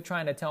 So quit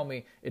trying to tell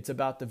me it's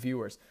about the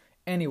viewers.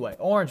 Anyway,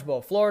 Orange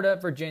Bowl, Florida,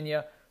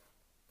 Virginia,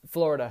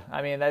 Florida.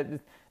 I mean,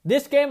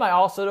 this game I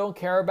also don't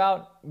care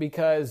about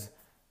because,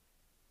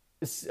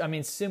 I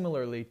mean,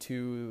 similarly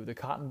to the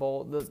Cotton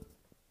Bowl,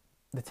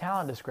 the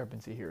talent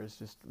discrepancy here is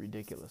just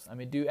ridiculous. I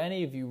mean, do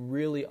any of you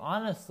really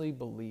honestly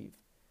believe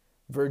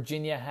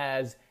Virginia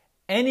has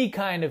any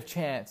kind of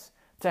chance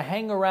to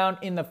hang around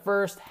in the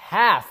first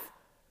half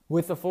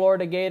with the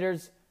Florida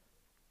Gators?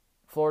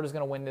 Florida's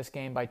going to win this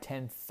game by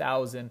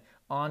 10,000.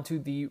 On to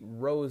the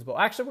Rose Bowl.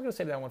 Actually, we're going to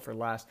save that one for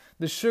last.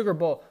 The Sugar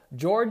Bowl.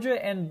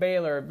 Georgia and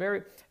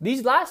Baylor.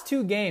 These last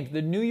two games,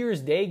 the New Year's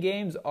Day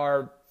games,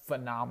 are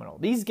phenomenal.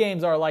 These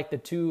games are like the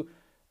two,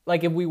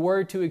 like if we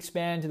were to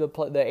expand to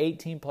the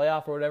 18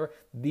 playoff or whatever,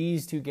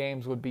 these two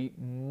games would be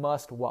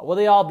must watch. Well,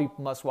 they all be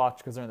must watch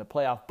because they're in the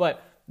playoff,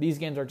 but these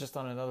games are just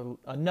on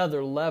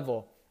another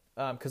level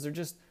because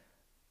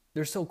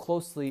they're so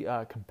closely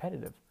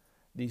competitive.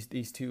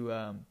 These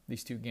two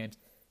games.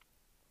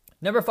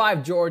 Number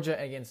 5, Georgia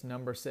against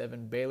number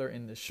 7, Baylor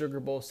in the Sugar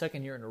Bowl.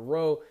 Second year in a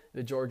row,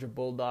 the Georgia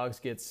Bulldogs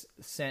gets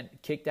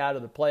kicked out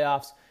of the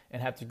playoffs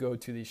and have to go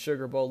to the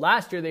Sugar Bowl.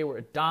 Last year, they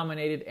were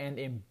dominated and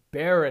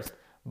embarrassed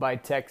by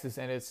Texas,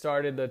 and it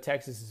started the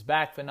Texas is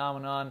back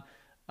phenomenon.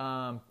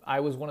 I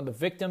was one of the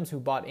victims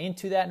who bought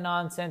into that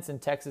nonsense, and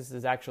Texas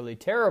is actually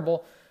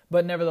terrible.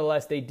 But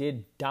nevertheless, they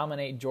did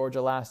dominate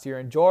Georgia last year.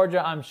 And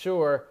Georgia, I'm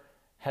sure,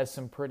 has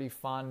some pretty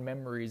fond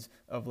memories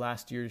of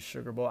last year's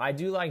Sugar Bowl. I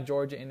do like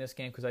Georgia in this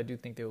game because I do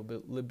think they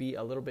will be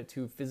a little bit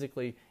too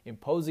physically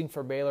imposing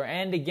for Baylor.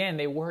 And again,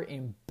 they were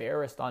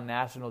embarrassed on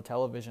national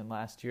television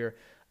last year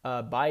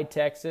by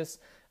Texas.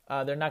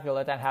 They're not going to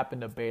let that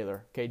happen to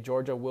Baylor. Okay,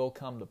 Georgia will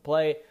come to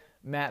play.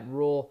 Matt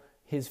Rule,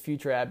 his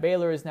future at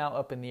Baylor is now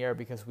up in the air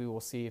because we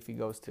will see if he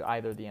goes to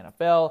either the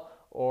NFL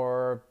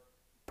or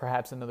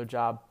perhaps another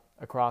job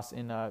across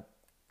in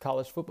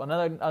college football,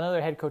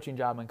 another head coaching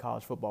job in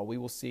college football. We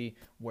will see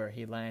where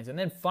he lands. And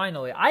then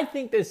finally, I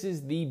think this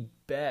is the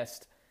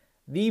best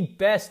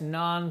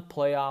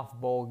non-playoff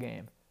bowl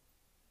game.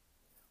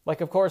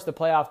 Like, of course, the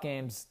playoff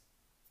games,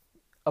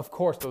 of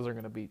course, those are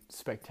going to be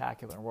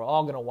spectacular. We're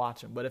all going to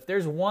watch them. But if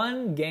there's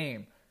one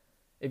game,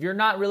 if you're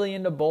not really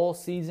into bowl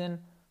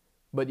season,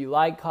 but you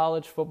like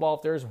college football,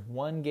 if there's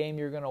one game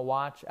you're going to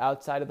watch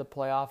outside of the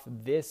playoff,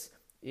 this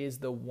is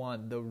the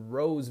one. The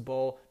Rose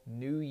Bowl,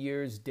 New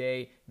Year's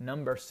Day,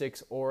 number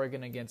 6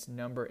 Oregon against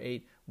number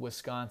 8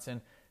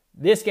 Wisconsin.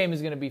 This game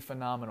is going to be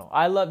phenomenal.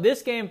 I love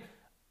this game.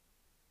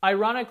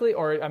 Ironically,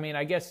 or I mean,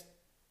 I guess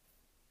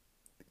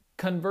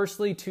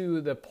conversely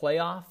to the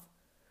playoff,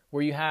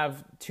 where you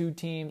have 2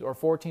 teams or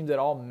 4 teams that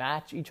all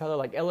match each other,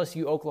 like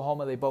LSU,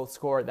 Oklahoma, they both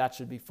score. That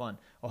should be fun.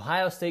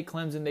 Ohio State,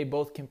 Clemson, they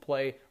both can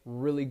play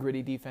really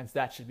gritty defense.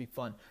 That should be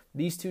fun.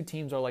 These 2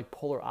 teams are like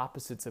polar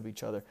opposites of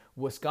each other.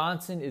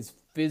 Wisconsin is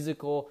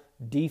physical,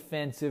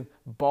 defensive,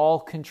 ball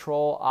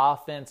control,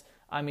 offense.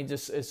 I mean,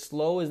 just as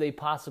slow as they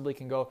possibly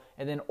can go.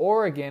 And then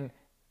Oregon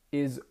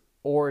is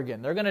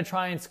Oregon. They're going to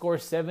try and score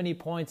 70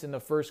 points in the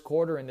first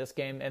quarter in this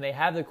game, and they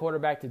have the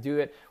quarterback to do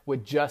it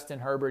with Justin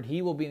Herbert.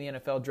 He will be in the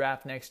NFL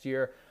draft next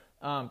year.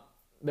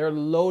 They're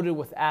loaded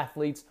with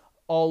athletes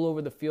all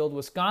over the field.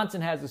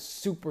 Wisconsin has a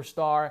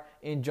superstar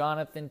in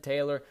Jonathan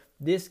Taylor.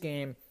 This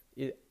game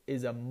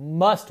is a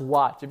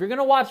must-watch. If you're going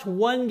to watch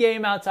one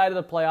game outside of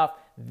the playoff,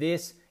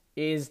 this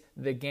is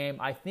the game.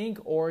 I think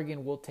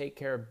Oregon will take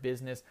care of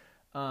business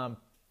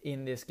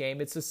in this game.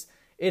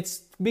 It's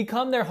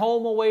become their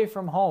home away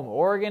from home.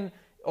 Oregon,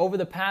 over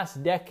the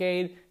past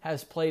decade,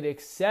 has played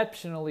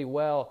exceptionally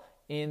well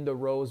in the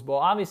Rose Bowl.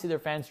 Obviously, their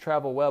fans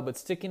travel well, but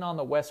sticking on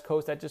the West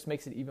Coast, that just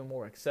makes it even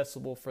more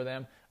accessible for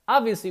them.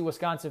 Obviously,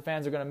 Wisconsin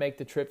fans are going to make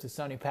the trip to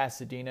sunny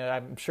Pasadena.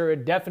 I'm sure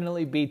it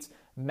definitely beats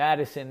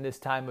Madison this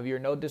time of year.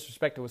 No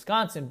disrespect to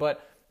Wisconsin,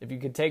 but if you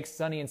could take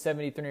sunny and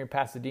 73 in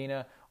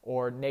Pasadena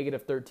or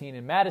negative 13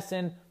 in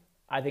Madison,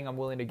 I think I'm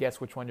willing to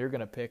guess which one you're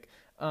going to pick.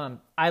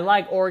 I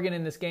like Oregon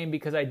in this game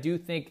because I do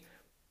think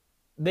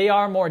they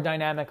are more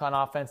dynamic on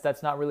offense.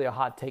 That's not really a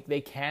hot take.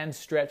 They can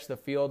stretch the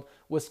field.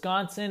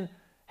 Wisconsin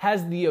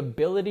has the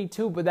ability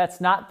to, but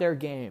that's not their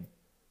game.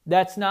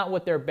 That's not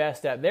what they're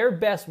best at. They're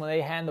best when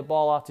they hand the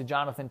ball off to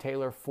Jonathan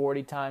Taylor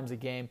 40 times a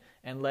game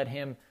and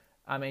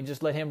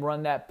just let him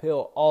run that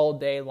pill all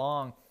day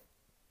long.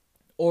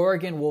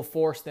 Oregon will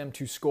force them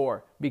to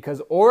score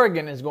because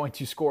Oregon is going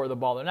to score the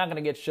ball. They're not going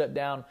to get shut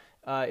down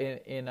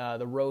in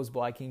the Rose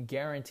Bowl. I can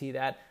guarantee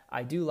that.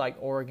 I do like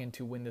Oregon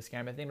to win this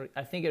game.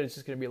 I think it's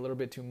just going to be a little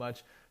bit too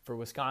much for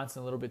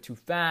Wisconsin, a little bit too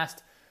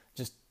fast,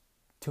 just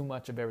too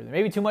much of everything.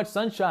 Maybe too much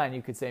sunshine,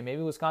 you could say.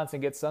 Maybe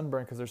Wisconsin gets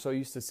sunburned because they're so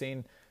used to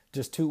seeing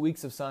just 2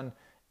 weeks of sun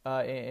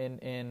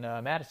in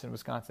Madison,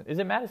 Wisconsin. Is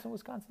it Madison,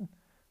 Wisconsin?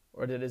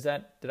 Or did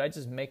I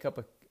just make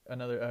up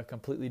a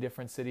completely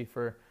different city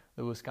for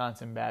the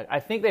Wisconsin badge? I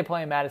think they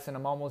play in Madison.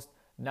 I'm almost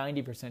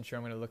 90% sure.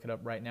 I'm going to look it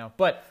up right now.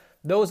 But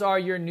those are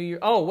your New Year.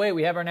 Oh, wait,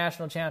 we have our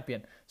national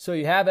champion. So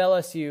you have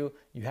LSU,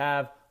 you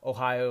have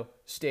Ohio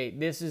State.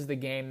 This is the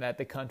game that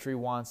the country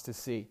wants to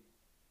see.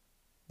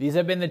 These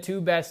have been the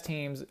two best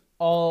teams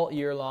all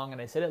year long.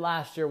 And I said it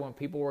last year when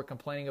people were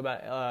complaining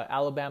about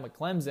Alabama,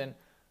 Clemson.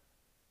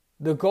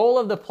 The goal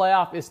of the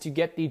playoff is to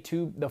get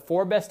the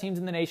four best teams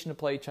in the nation to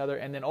play each other,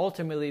 and then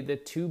ultimately the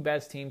two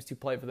best teams to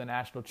play for the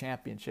national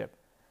championship.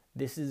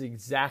 This is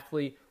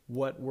exactly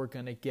what we're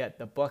going to get.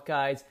 The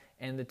Buckeyes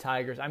and the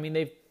Tigers. I mean,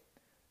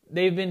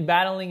 they've been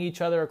battling each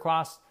other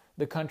across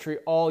the country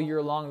all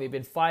year long. They've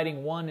been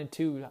fighting 1 and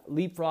 2,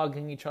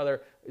 leapfrogging each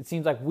other. It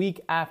seems like week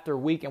after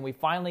week, and we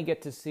finally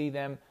get to see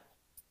them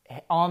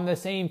on the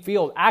same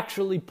field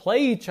actually play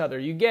each other.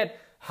 You get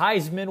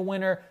Heisman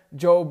winner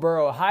Joe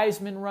Burrow,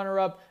 Heisman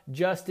runner-up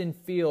Justin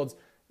Fields.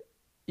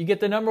 You get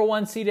the number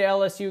 1 seed at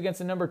LSU against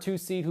the number 2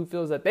 seed who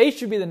feels that they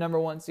should be the number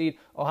 1 seed,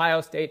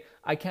 Ohio State.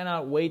 I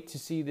cannot wait to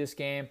see this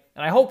game,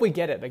 and I hope we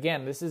get it.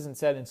 Again, this isn't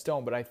set in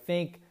stone, but I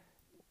think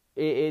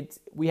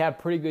we have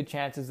pretty good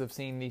chances of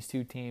seeing these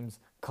two teams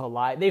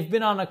collide. They've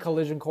been on a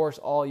collision course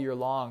all year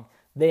long.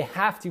 They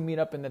have to meet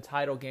up in the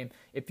title game.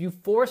 If you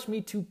force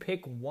me to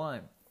pick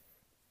one,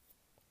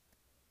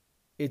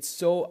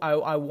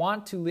 I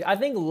want to. I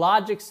think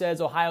logic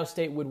says Ohio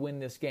State would win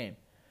this game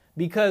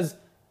because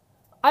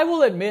I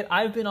will admit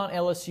I've been on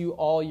LSU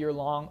all year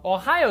long.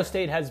 Ohio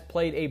State has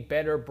played a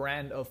better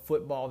brand of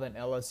football than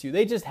LSU.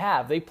 They just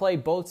have. They play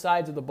both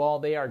sides of the ball.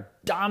 They are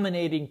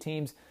dominating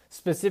teams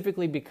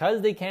specifically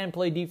because they can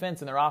play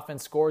defense and their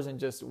offense scores and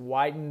just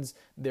widens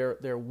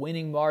their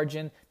winning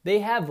margin. They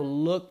have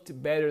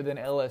looked better than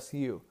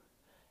LSU.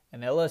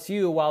 And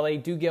LSU, while they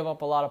do give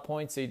up a lot of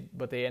points,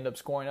 but they end up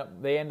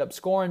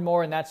scoring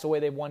more, and that's the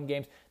way they've won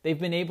games. They've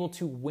been able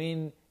to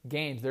win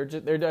games.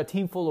 They're a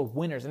team full of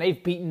winners, and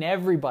they've beaten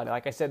everybody.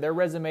 Like I said, their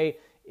resume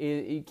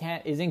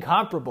is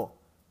incomparable.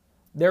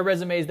 Their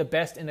resume is the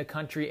best in the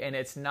country, and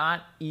it's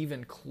not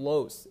even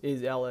close.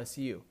 Is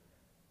LSU.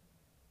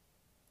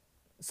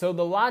 So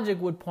the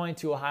logic would point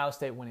to Ohio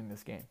State winning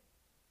this game.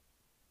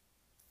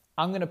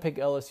 I'm going to pick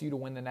LSU to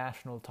win the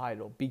national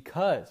title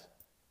because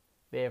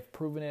they have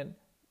proven it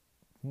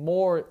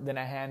more than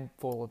a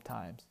handful of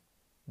times.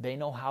 They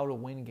know how to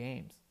win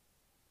games.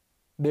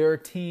 They're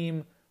a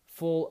team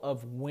full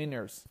of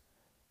winners.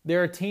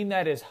 They're a team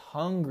that is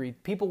hungry.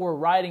 People were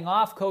writing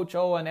off Coach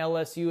O and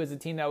LSU as a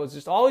team that was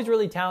just always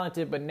really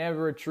talented but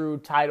never a true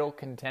title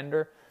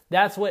contender.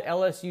 That's what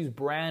LSU's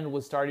brand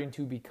was starting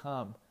to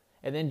become.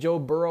 And then Joe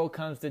Burrow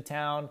comes to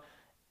town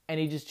and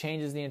he just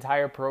changes the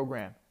entire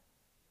program.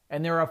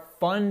 And they're a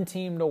fun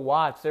team to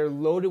watch. They're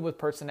loaded with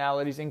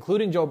personalities,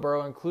 including Joe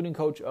Burrow, including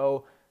Coach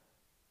O.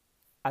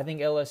 I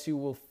think LSU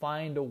will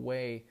find a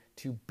way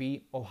to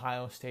beat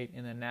Ohio State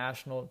in the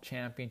national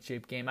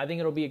championship game. I think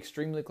it'll be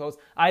extremely close.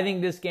 I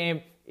think this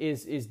game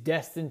is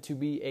destined to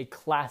be a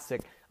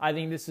classic. I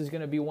think this is going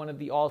to be one of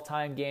the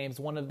all-time games,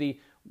 one of the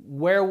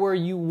where were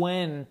you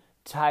when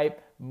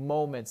type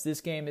moments.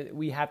 This game,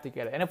 we have to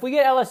get it. And if we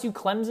get LSU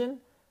Clemson,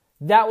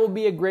 that will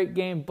be a great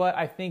game, but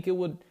I think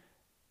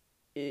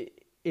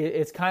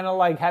it's kind of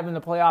like having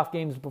the playoff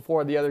games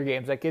before the other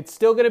games. Like, it's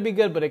still going to be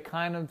good, but it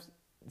kind of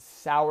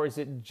sours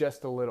it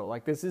just a little.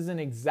 Like, this isn't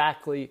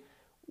exactly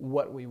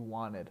what we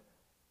wanted.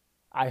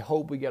 I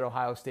hope we get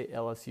Ohio State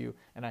LSU,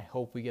 and I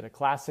hope we get a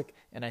classic,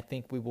 and I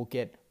think we will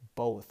get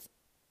both.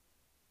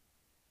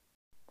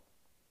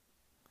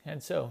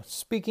 And so,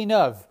 speaking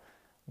of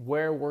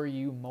where were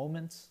you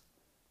moments,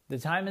 the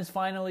time has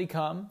finally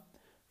come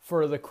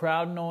for the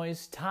Crowd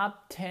Noise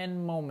top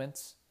 10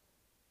 moments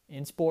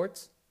in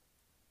sports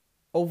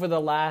over the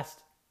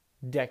last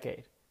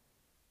decade.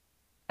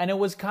 And it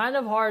was kind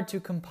of hard to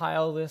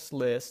compile this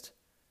list,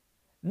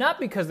 not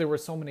because there were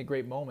so many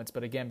great moments,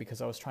 but again,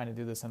 because I was trying to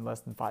do this in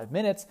less than 5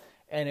 minutes,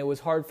 and it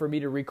was hard for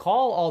me to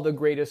recall all the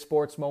greatest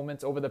sports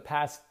moments over the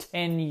past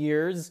 10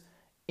 years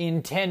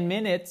in 10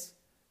 minutes.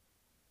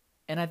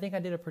 And I think I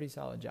did a pretty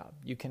solid job.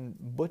 You can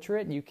butcher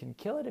it and you can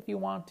kill it if you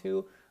want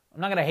to. I'm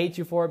not going to hate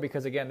you for it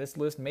because, again, this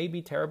list may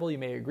be terrible. You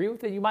may agree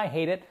with it. You might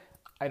hate it.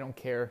 I don't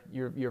care.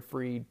 Your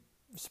free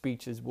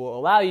speeches will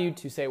allow you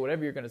to say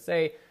whatever you're going to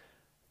say.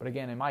 But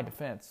again, in my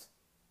defense,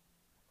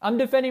 I'm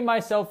defending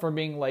myself for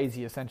being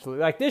lazy, essentially.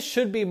 Like, this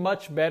should be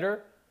much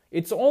better.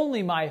 It's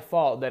only my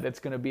fault that it's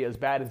going to be as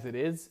bad as it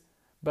is.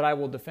 But I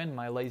will defend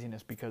my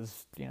laziness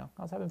because, I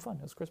was having fun.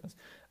 It was Christmas.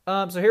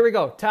 So here we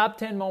go. Top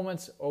 10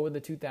 moments over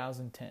the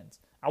 2010s.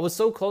 I was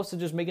so close to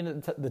just making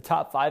it the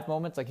top 5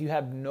 moments. Like, you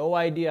have no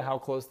idea how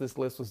close this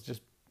list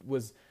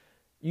was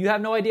You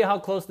have no idea how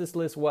close this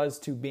list was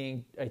to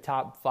being a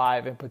top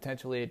 5 and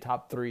potentially a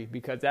top 3,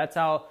 because that's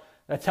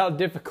how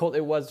difficult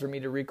it was for me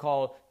to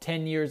recall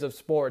 10 years of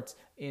sports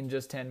in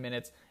just 10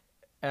 minutes.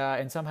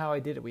 And somehow I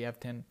did it. We have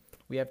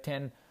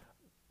 10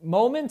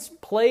 moments,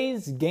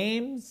 plays,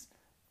 games.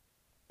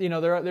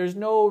 There's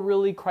no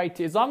really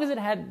criteria. As long as it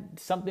had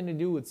something to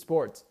do with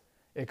sports.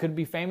 It could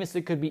be famous,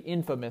 it could be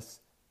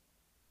infamous.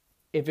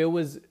 If it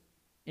was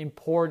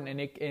important and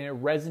it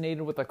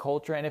resonated with the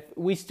culture, and if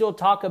we still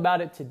talk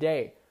about it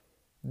today,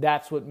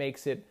 that's what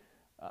makes it.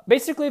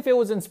 Basically, if it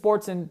was in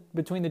sports in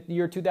between the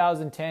year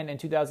 2010 and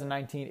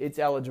 2019, it's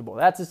eligible.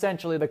 That's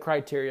essentially the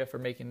criteria for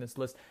making this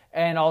list.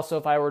 And also,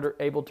 if I were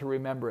able to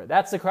remember it,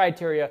 that's the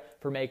criteria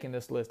for making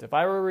this list. If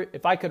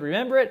I could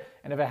remember it,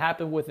 and if it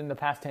happened within the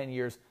past 10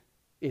 years,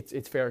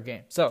 it's fair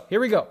game. So here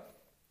we go.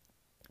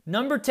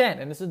 Number 10,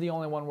 and this is the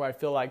only one where I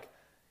feel like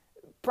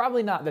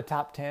probably not the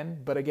top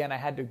 10, but again, I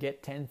had to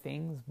get 10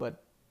 things,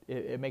 but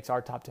it makes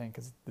our top 10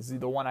 because this is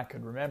the one I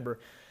could remember.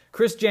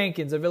 Kris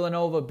Jenkins of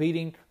Villanova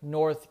beating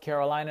North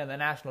Carolina in the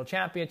national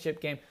championship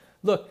game.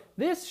 Look,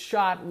 this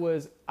shot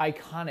was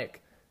iconic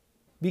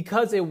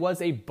because it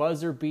was a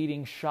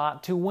buzzer-beating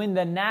shot to win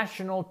the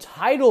national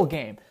title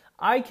game.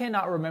 I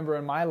cannot remember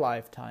in my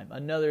lifetime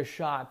another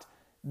shot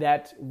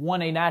that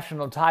won a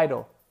national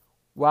title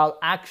while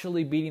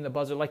actually beating the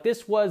buzzer. Like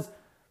this was,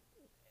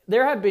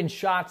 there have been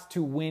shots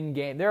to win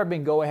game. There have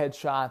been go-ahead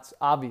shots,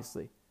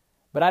 obviously.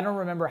 But I don't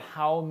remember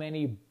how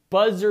many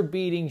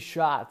buzzer-beating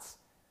shots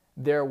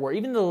there were.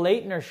 Even the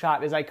Leitner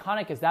shot, as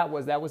iconic as that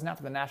was not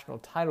for the national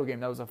title game.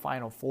 That was a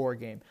Final Four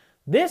game.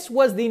 This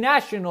was the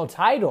national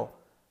title.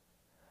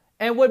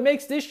 And what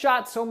makes this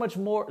shot so much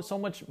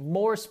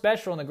more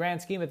special in the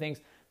grand scheme of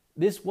things,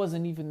 this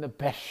wasn't even the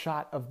best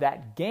shot of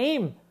that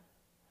game.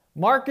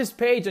 Marcus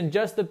Paige, on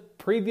just the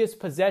previous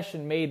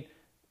possession, made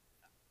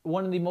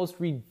one of the most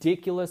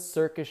ridiculous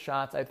circus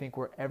shots I think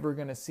we're ever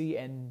going to see,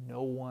 and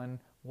no one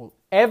will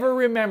ever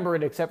remember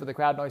it except for the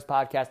Crowd Noise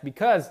podcast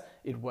because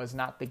it was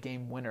not the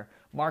game winner.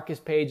 Marcus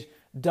Paige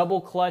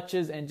double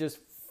clutches and just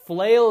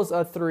flails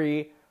a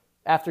three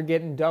after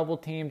getting double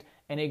teamed,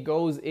 and it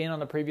goes in on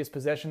the previous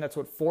possession. That's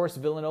what forced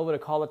Villanova to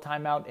call a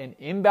timeout and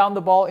inbound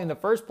the ball in the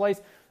first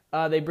place.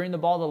 They bring the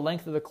ball the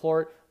length of the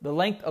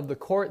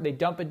court. They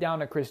dump it down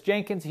to Kris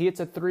Jenkins. He hits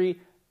a three.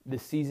 The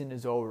season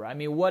is over. I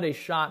mean, what a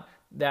shot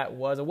that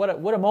was. What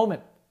a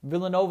moment.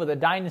 Villanova, the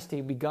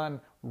dynasty, begun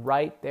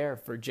right there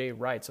for Jay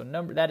Wright. So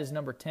that is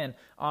number 10.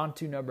 On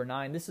to number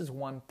 9. This is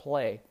one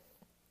play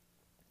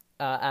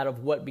out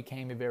of what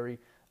became a very,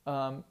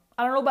 I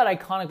don't know about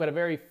iconic, but a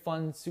very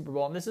fun Super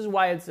Bowl. And this is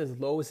why it's as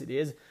low as it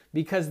is,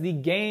 because the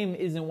game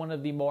isn't one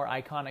of the more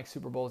iconic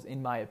Super Bowls,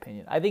 in my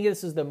opinion. I think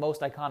this is the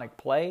most iconic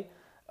play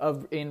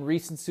in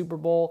recent Super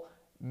Bowl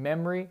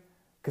memory.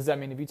 Because, I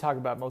mean, if you talk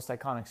about most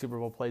iconic Super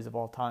Bowl plays of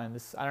all time,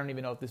 I don't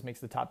even know if this makes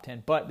the top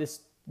 10, but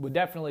this would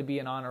definitely be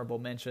an honorable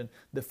mention,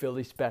 the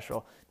Philly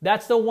special.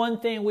 That's the one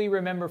thing we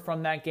remember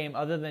from that game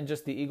other than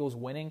just the Eagles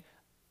winning.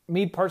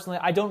 Me personally,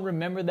 I don't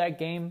remember that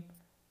game.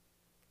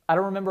 I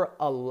don't remember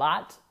a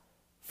lot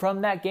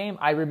from that game.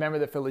 I remember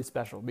the Philly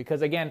special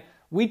because, again,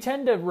 we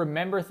tend to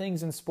remember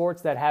things in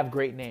sports that have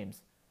great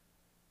names.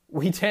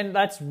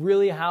 That's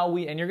really how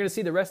and you're going to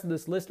see the rest of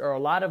this list are a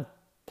lot of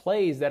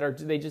plays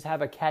they just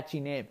have a catchy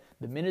name.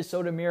 The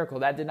Minnesota Miracle,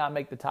 that did not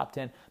make the top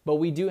 10, but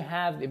we do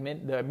have the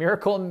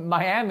Miracle in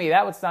Miami.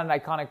 That was not an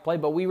iconic play,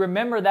 but we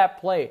remember that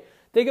play.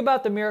 Think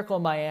about the Miracle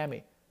in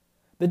Miami.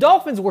 The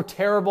Dolphins were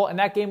terrible, and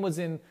that game was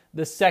in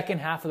the second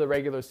half of the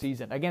regular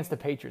season against the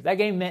Patriots. That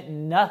game meant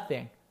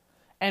nothing,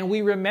 and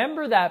we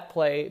remember that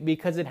play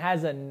because it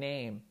has a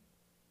name.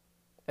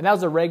 And that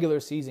was a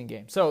regular season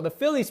game. So the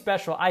Philly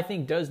special, I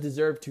think, does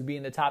deserve to be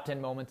in the top 10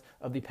 moments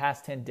of the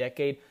past 10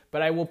 decade.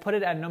 But I will put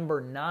it at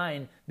number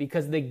 9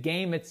 because the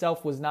game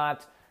itself was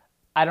not,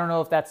 I don't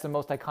know if that's the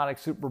most iconic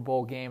Super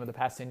Bowl game of the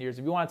past 10 years.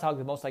 If you want to talk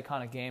the most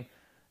iconic game,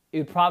 it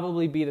would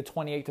probably be the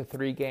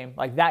 28-3 game.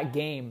 Like that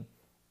game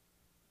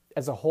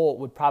as a whole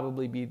would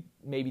probably be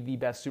maybe the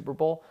best Super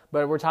Bowl.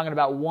 But we're talking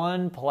about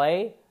one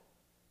play,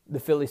 the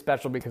Philly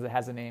special, because it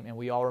has a name, and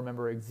we all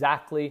remember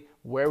exactly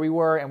where we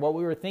were and what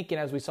we were thinking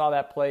as we saw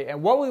that play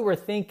and what we were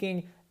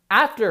thinking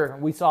after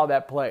we saw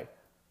that play.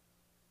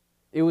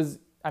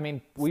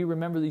 We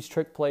remember these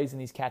trick plays and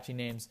these catchy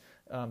names.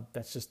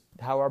 That's just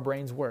how our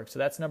brains work. So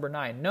that's number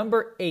 9.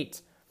 Number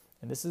 8,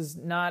 and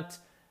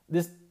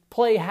this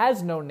play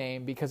has no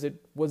name because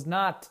it was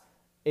not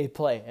a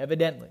play,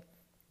 evidently.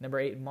 Number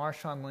 8,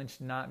 Marshawn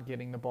Lynch not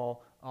getting the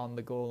ball on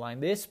the goal line.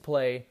 This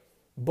play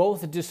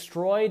both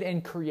destroyed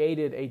and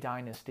created a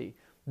dynasty.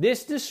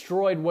 This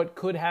destroyed what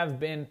could have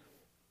been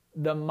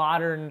the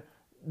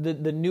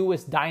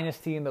newest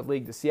dynasty in the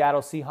league, the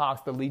Seattle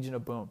Seahawks, the Legion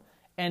of Boom,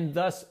 and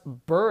thus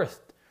birthed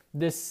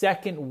the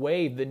second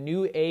wave, the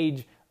new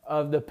age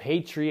of the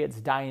Patriots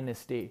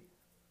dynasty.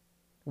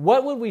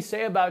 What would we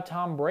say about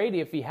Tom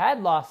Brady if he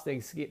had lost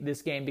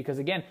this game? Because,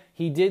 again,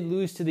 he did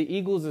lose to the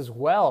Eagles as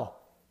well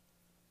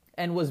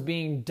and was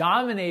being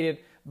dominated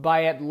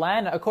by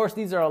Atlanta. Of course,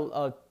 these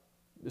are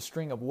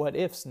string of what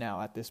ifs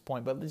now at this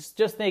point. But let's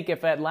just think,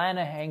 if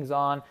Atlanta hangs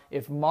on,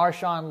 if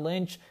Marshawn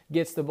Lynch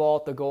gets the ball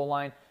at the goal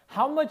line,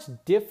 how much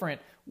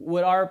different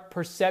would our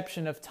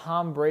perception of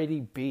Tom Brady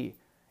be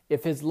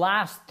if his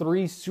last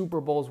 3 Super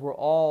Bowls were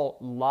all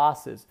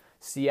losses?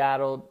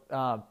 Seattle,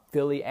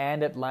 Philly,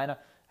 and Atlanta.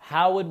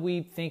 How would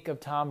we think of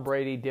Tom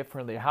Brady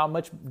differently? How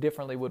much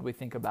differently would we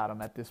think about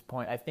him at this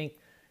point? I think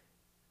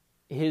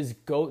his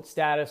GOAT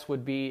status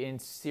would be in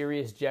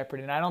serious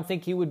jeopardy. And I don't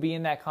think he would be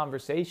in that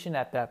conversation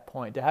at that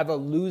point. To have a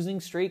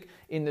losing streak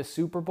in the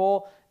Super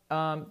Bowl,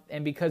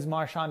 and because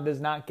Marshawn does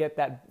not get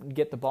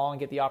the ball and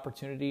get the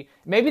opportunity,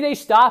 maybe they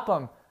stop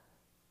him.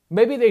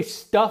 Maybe they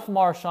stuff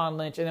Marshawn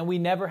Lynch, and then we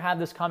never have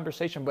this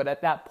conversation. But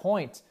at that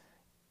point,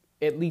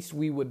 at least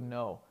we would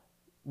know.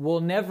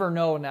 We'll never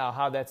know now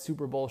how that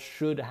Super Bowl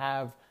should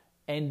have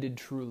ended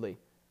truly,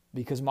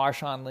 because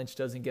Marshawn Lynch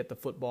doesn't get the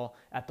football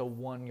at the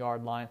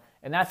 1-yard line.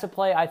 And that's a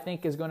play I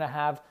think is going to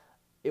have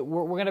 –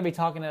 we're going to be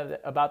talking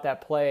about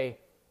that play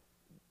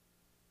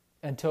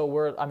until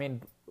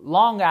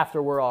long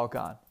after we're all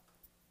gone.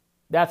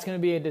 That's going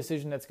to be a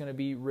decision that's going to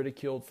be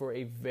ridiculed for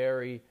a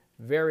very,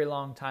 very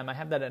long time. I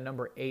have that at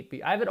number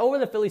 8. I have it over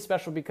the Philly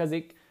special because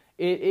it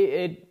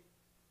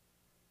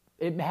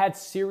had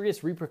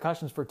serious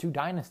repercussions for 2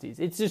 dynasties.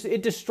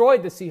 It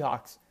destroyed the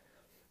Seahawks.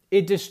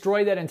 It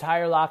destroyed that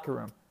entire locker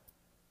room.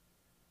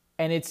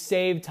 And it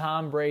saved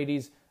Tom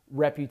Brady's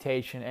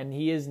reputation. And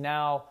he is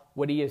now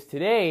what he is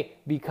today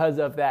because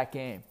of that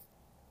game.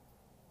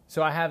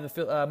 So I have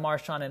the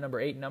Marshawn at number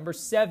 8. Number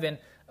 7,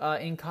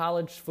 in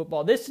college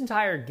football. This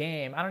entire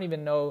game, I don't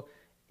even know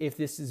if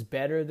this is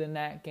better than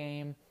that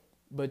game.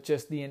 But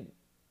just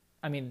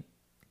let me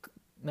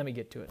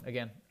get to it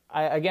again.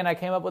 I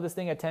came up with this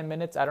thing at 10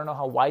 minutes. I don't know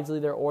how wisely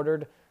they're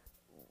ordered.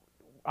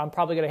 I'm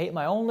probably going to hate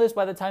my own list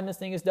by the time this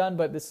thing is done,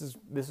 but this is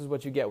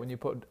what you get when you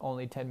put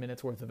only 10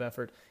 minutes worth of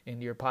effort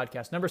into your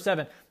podcast. Number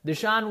 7,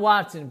 Deshaun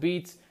Watson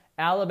beats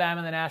Alabama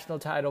in the national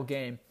title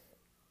game.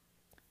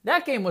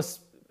 That game was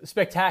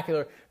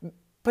spectacular.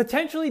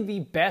 Potentially the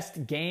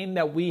best game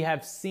that we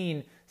have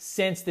seen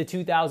since the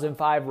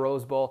 2005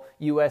 Rose Bowl,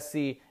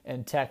 USC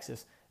and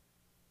Texas.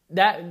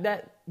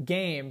 That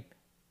game,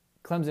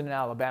 Clemson and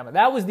Alabama,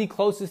 that was the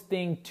closest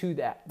thing to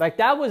that. Like,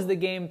 that was the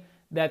game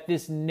that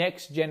this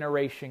next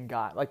generation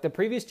got. Like, the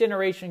previous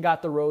generation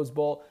got the Rose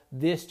Bowl.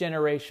 This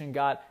generation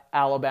got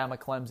Alabama,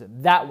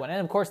 Clemson. That one. And,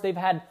 of course, they've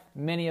had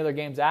many other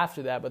games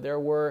after that, but there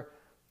was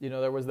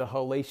the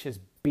hellacious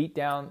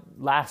beatdown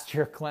last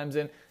year,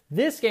 Clemson.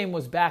 This game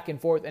was back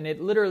and forth, and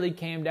it literally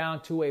came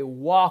down to a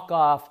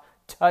walk-off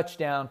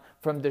touchdown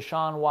from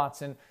Deshaun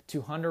Watson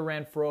to Hunter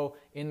Renfrow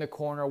in the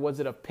corner. Was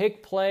it a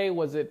pick play?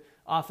 Was it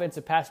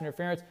offensive pass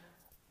interference?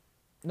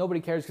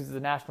 Nobody cares because it's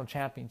a national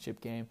championship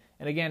game.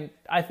 And again,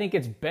 I think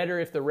it's better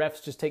if the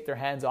refs just take their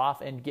hands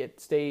off and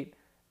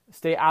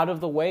stay out of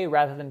the way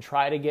rather than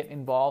try to get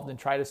involved and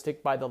try to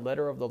stick by the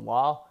letter of the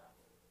law,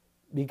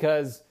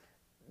 because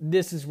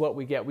this is what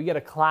we get. We get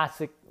a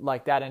classic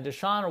like that. And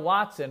Deshaun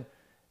Watson,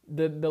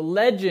 the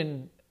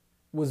legend,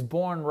 was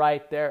born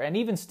right there. And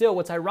even still,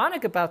 what's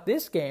ironic about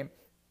this game,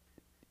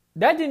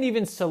 that didn't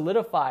even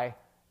solidify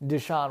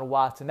Deshaun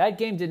Watson. That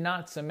game did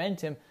not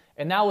cement him,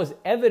 and that was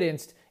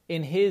evidenced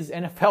in his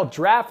NFL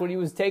draft when he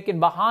was taken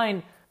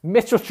behind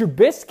Mitchell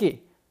Trubisky.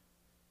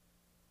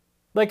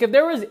 Like, if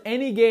there was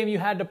any game you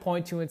had to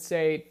point to and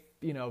say,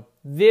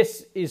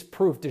 this is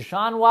proof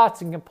Deshaun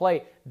Watson can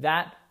play,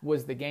 that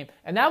was the game.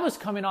 And that was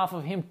coming off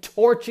of him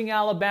torching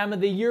Alabama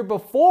the year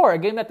before, a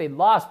game that they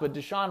lost. But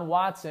Deshaun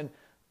Watson,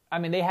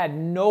 they had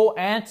no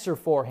answer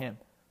for him,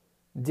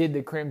 did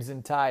the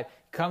Crimson Tide.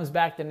 Comes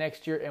back the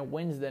next year and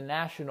wins the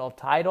national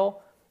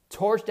title.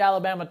 Torched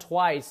Alabama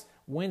twice,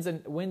 wins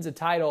a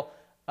title,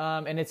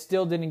 and it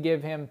still didn't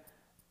give him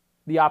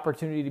the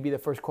opportunity to be the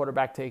first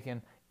quarterback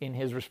taken in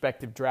his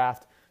respective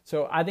draft.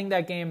 So I think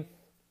that game,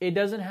 it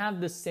doesn't have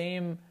the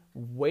same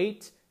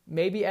weight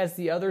maybe as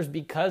the others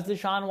because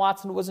Deshaun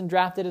Watson wasn't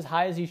drafted as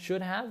high as he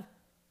should have.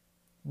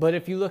 But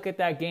if you look at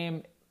that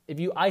game, if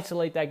you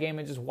isolate that game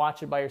and just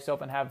watch it by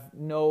yourself and have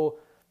no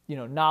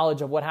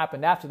knowledge of what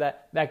happened after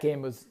that, that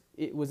game was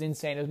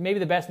insane. It was maybe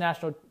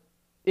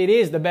it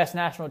is the best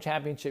national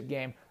championship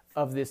game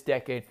of this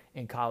decade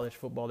in college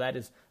football. That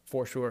is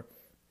for sure.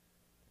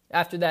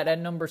 After that, at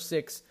number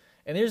 6,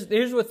 and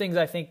here's what things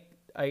I think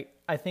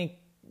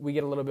we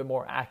get a little bit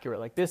more accurate.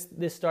 Like this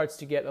starts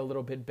to get a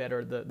little bit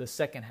better, the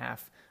second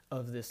half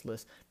of this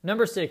list.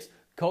 Number 6,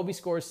 Kobe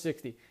scores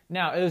 60.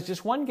 Now, it was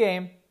just one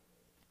game.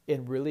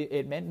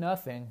 It meant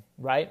nothing,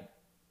 right?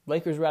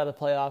 Lakers were out of the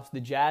playoffs. The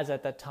Jazz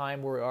at that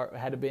time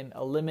had been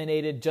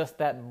eliminated just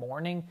that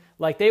morning.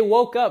 Like, they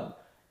woke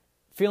up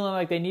feeling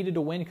like they needed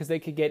to win because they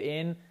could get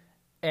in,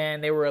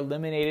 and they were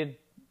eliminated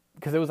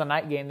because it was a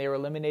night game. They were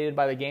eliminated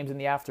by the games in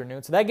the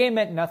afternoon. So that game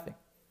meant nothing.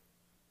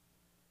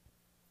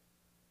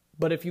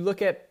 But if you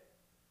look at,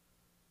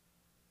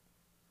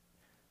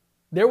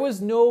 there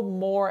was no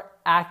more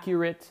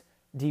accurate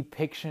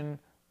depiction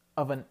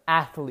of an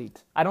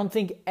athlete, I don't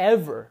think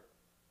ever,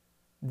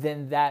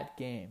 than that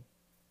game.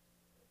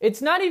 It's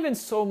not even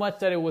so much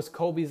that it was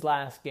Kobe's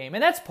last game,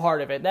 and that's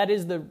part of it. That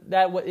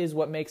is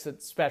what makes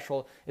it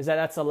special, is that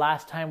that's the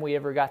last time we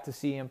ever got to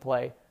see him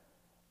play,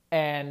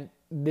 and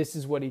this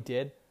is what he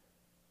did.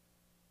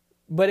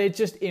 But it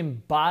just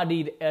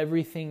embodied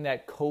everything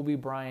that Kobe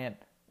Bryant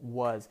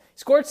was. He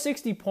scored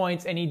 60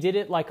 points, and he did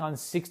it like on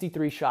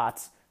 63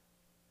 shots,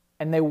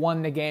 and they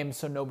won the game,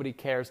 so nobody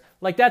cares.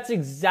 Like, that's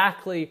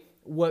exactly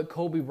what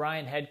Kobe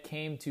Bryant had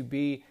came to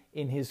be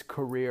in his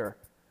career.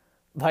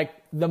 Like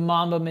the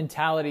Mamba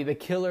mentality, the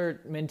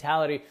killer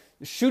mentality.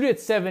 Shoot it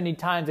 70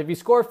 times. If you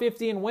score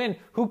 50 and win,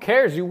 who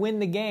cares? You win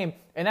the game.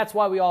 And that's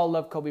why we all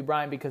love Kobe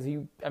Bryant, because he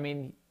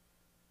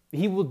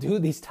will do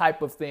these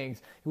type of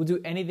things. He will do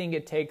anything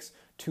it takes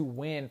to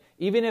win,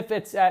 even if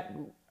it's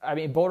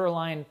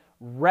borderline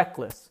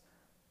reckless.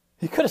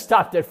 He could have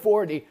stopped at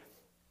 40.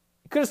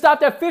 He could have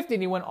stopped at 50,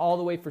 and he went all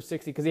the way for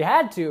 60 because he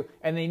had to,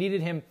 and they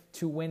needed him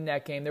to win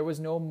that game. There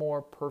was no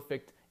more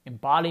perfect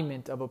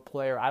embodiment of a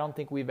player I don't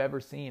think we've ever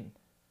seen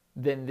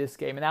than this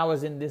game. And that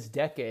was in this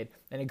decade.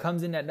 And it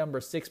comes in at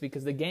number 6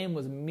 because the game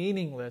was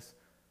meaningless,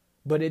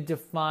 but it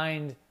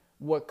defined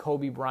what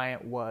Kobe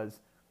Bryant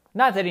was.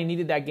 Not that he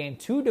needed that game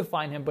to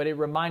define him, but it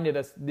reminded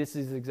us this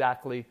is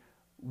exactly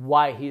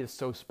why he is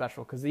so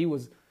special. Because he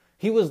was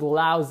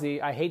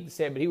lousy. I hate to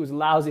say it, but he was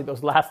lousy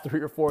those last 3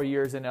 or 4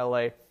 years in LA.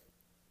 He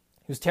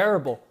was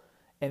terrible.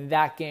 And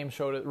that game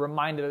showed it,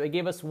 reminded us. It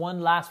gave us one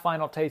last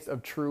final taste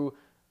of true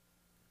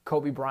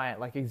Kobe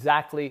Bryant. Like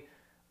exactly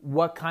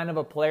what kind of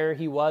a player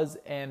he was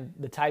and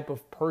the type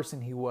of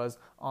person he was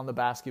on the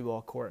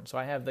basketball court. So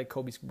I have the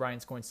Kobe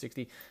Bryant scoring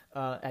 60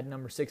 at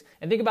number 6.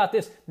 And think about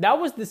this. That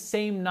was the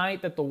same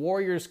night that the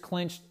Warriors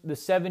clinched the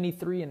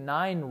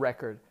 73-9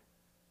 record.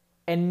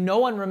 And no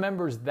one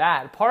remembers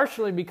that,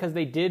 partially because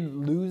they did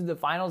lose the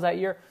finals that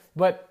year.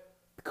 But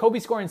Kobe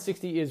scoring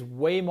 60 is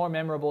way more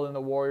memorable than the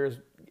Warriors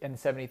and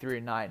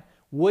 73-9.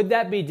 Would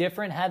that be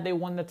different had they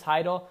won the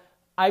title?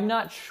 I'm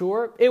not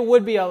sure. It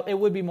would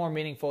be more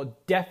meaningful.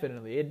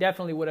 Definitely. It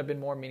definitely would have been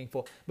more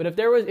meaningful. But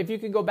if you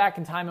could go back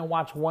in time and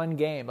watch one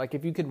game, like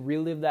if you could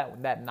relive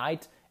that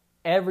night,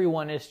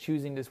 everyone is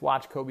choosing to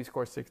watch Kobe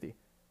score 60,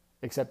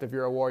 except if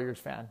you're a Warriors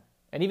fan.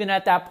 And even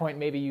at that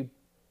point,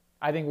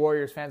 I think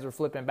Warriors fans were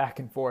flipping back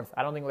and forth.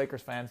 I don't think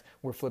Lakers fans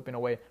were flipping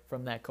away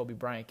from that Kobe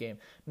Bryant game.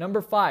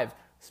 Number 5,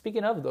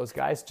 speaking of those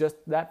guys, just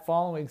that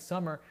following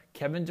summer,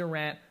 Kevin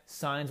Durant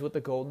signs with the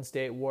Golden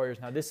State Warriors.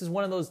 Now, this is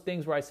one of those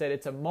things where I said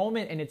it's a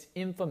moment and it's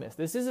infamous.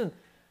 This isn't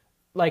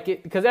like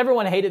it, because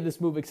everyone hated this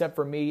move except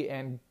for me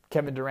and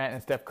Kevin Durant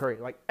and Steph Curry.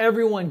 Like,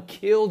 everyone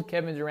killed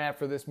Kevin Durant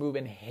for this move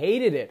and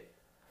hated it.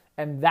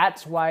 And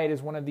that's why it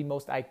is one of the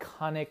most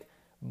iconic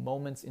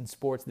moments in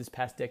sports this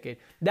past decade.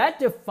 That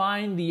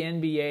defined the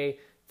NBA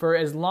for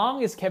as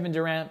long as Kevin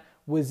Durant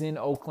was in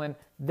Oakland.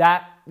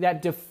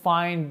 That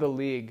defined the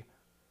league.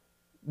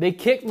 They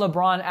kicked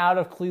LeBron out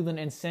of Cleveland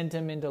and sent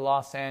him into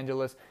Los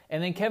Angeles.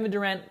 And then Kevin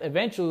Durant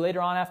eventually, later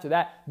on after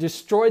that,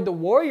 destroyed the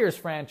Warriors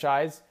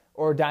franchise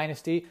or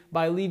dynasty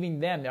by leaving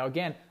them. Now,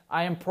 again,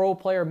 I am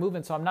pro-player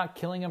movement, so I'm not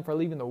killing him for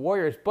leaving the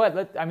Warriors. But,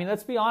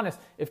 let's be honest.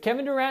 If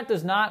Kevin Durant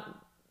does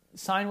not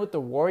sign with the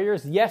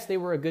Warriors, yes, they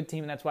were a good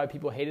team, and that's why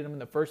people hated him in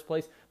the first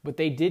place. But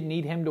they did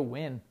need him to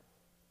win.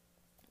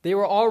 They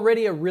were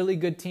already a really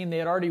good team. They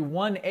had already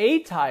won a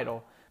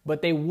title.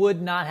 But they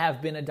would not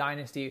have been a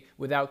dynasty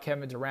without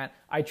Kevin Durant.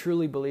 I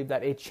truly believe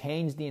that it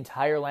changed the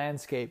entire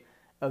landscape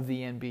of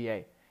the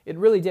NBA. It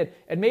really did.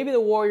 And maybe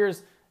the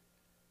Warriors,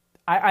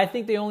 I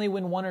think they only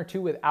win 1 or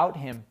 2 without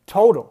him,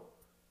 total.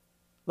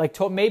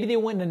 Maybe they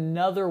win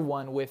another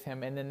one with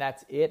him, and then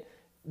that's it.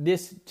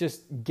 This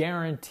just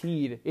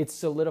guaranteed, it's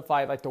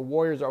solidified, like the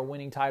Warriors are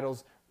winning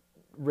titles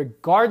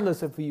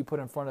regardless of who you put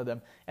in front of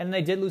them. And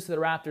they did lose to the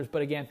Raptors,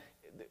 but again,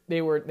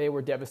 they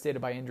were devastated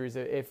by injuries.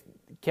 If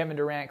Kevin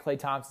Durant, Klay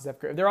Thompson, Steph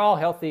Curry, if they're all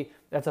healthy,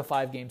 that's a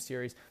 5-game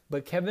series.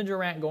 But Kevin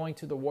Durant going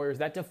to the Warriors,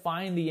 that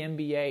defined the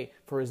NBA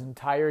for his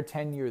entire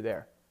tenure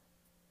there.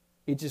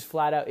 It just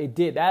flat out, it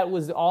did. That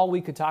was all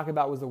we could talk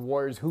about was the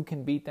Warriors. Who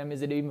can beat them?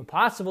 Is it even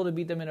possible to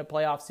beat them in a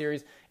playoff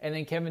series? And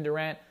then Kevin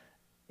Durant,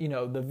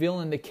 the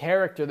villain, the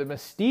character, the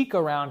mystique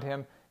around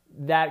him,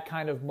 that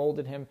kind of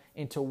molded him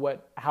into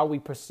how we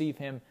perceive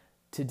him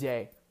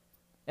today.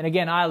 And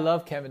again, I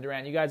love Kevin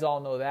Durant. You guys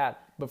all know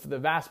that. But for the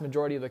vast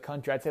majority of the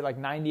country, I'd say like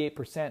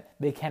 98%,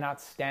 they cannot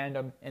stand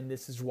him. And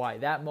this is why.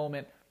 That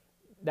moment,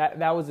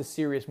 that was a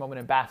serious moment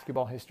in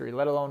basketball history,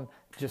 let alone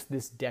just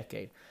this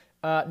decade.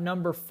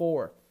 Number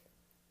 4.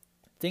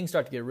 Things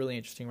start to get really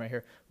interesting right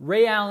here.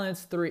 Ray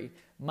Allen's 3.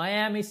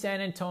 Miami,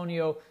 San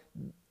Antonio.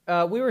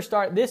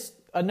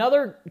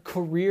 Another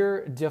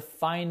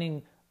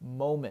career-defining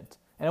moment.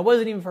 And it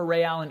wasn't even for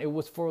Ray Allen. It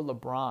was for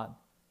LeBron.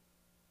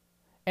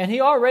 And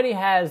he already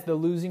has the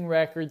losing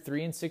record,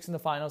 3-6 in the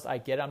finals. I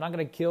get it. I'm not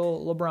going to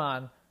kill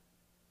LeBron,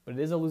 but it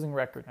is a losing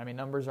record.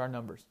 Numbers are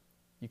numbers.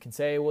 You can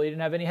say, well, he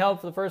didn't have any help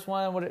for the first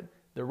one.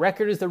 The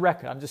record is the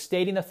record. I'm just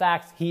stating the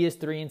facts. He is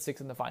 3-6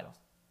 in the finals.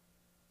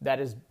 That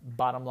is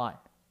bottom line.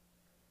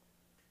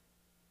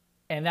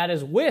 And that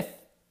is with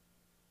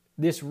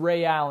this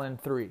Ray Allen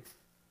 3.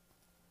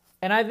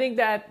 And I think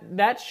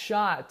that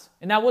shot,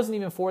 and that wasn't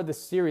even for the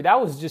series,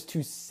 that was just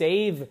to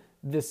save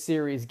the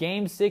series.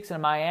 Game 6 in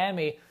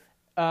Miami,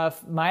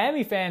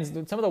 Miami fans,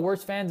 some of the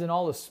worst fans in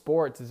all the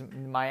sports is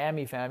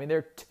Miami fans. I mean,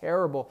 they're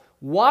terrible.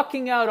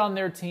 Walking out on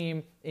their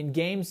team in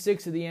Game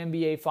 6 of the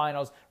NBA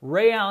Finals,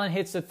 Ray Allen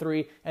hits a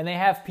 3, and they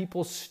have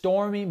people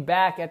storming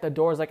back at the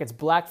doors like it's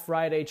Black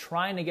Friday,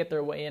 trying to get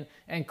their way in.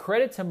 And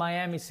credit to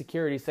Miami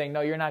security saying,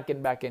 no, you're not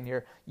getting back in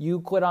here. You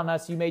quit on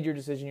us. You made your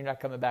decision. You're not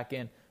coming back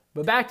in.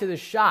 But back to the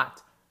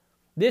shot.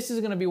 This is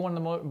going to be one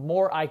of the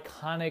more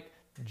iconic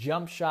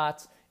jump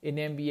shots in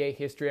NBA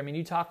history. I mean,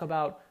 you talk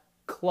about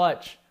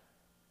clutch.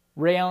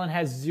 Ray Allen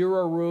has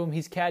zero room.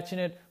 He's catching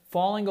it,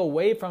 falling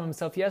away from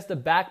himself. He has to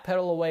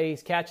backpedal away.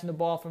 He's catching the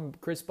ball from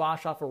Chris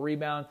Bosh off a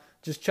rebound,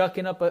 just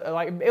chucking up.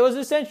 It was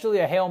essentially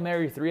a Hail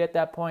Mary 3 at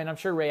that point. I'm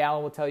sure Ray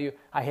Allen will tell you,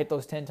 I hit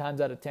those 10 times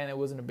out of 10. It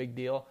wasn't a big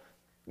deal.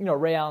 You know,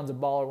 Ray Allen's a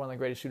baller, one of the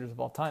greatest shooters of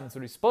all time. That's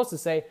what he's supposed to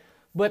say.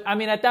 But, I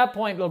mean, at that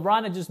point,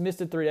 LeBron had just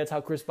missed a 3. That's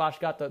how Chris Bosh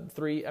got the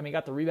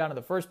rebound in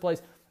the first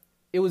place.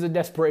 It was a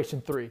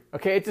desperation 3.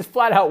 Okay, it just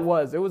flat out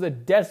was. It was a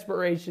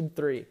desperation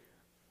 3.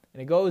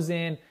 And it goes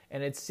in,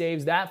 and it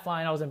saves that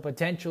finals and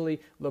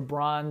potentially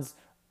LeBron's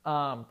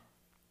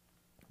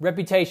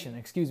reputation.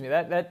 Excuse me.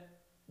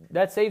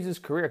 That saves his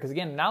career. Because,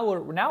 again, now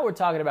we're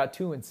talking about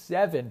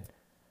 2-7.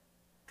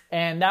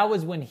 And that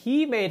was when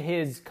he made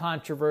his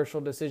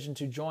controversial decision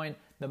to join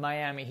the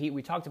Miami Heat.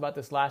 We talked about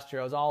this last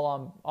year. I was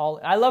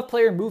I love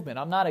player movement.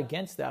 I'm not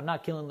against that. I'm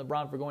not killing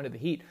LeBron for going to the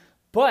Heat.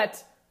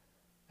 But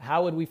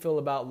how would we feel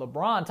about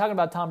LeBron? Talking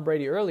about Tom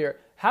Brady earlier,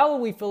 how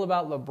would we feel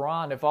about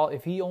LeBron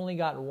if he only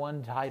got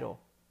one title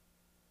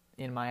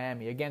in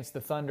Miami against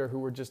the Thunder, who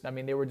were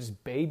they were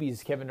just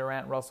babies, Kevin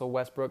Durant, Russell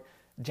Westbrook.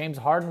 James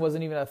Harden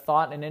wasn't even a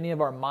thought in any of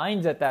our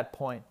minds at that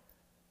point.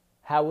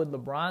 How would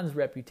LeBron's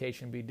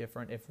reputation be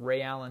different if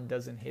Ray Allen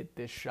doesn't hit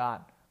this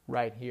shot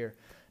right here?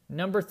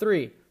 Number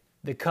 3,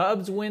 the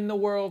Cubs win the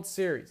World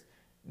Series.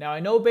 Now, I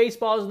know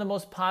baseball isn't the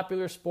most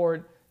popular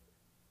sport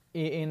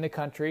in the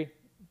country.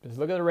 Just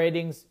look at the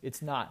ratings.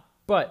 It's not.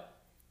 But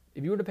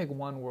if you were to pick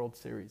one World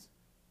Series,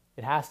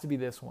 it has to be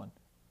this one.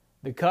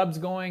 The Cubs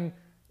going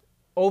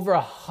over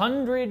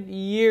 100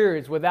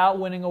 years without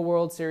winning a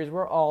World Series.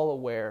 We're all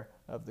aware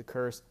of the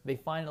curse. They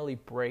finally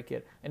break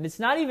it. And it's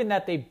not even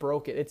that they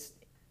broke it. It's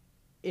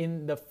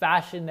in the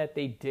fashion that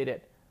they did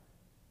it.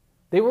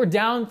 They were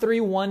down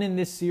 3-1 in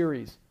this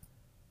series.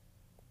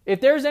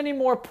 If there's any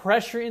more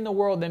pressure in the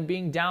world than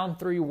being down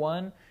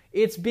 3-1,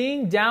 it's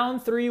being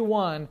down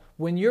 3-1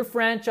 when your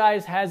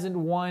franchise hasn't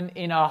won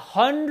in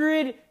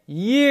 100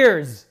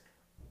 years.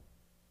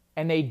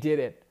 And they did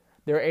it.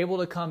 They're able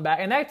to come back.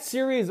 And that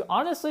series,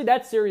 honestly,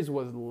 that series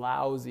was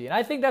lousy. And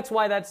I think that's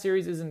why that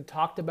series isn't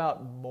talked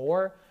about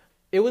more.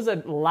 It was a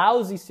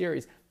lousy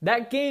series.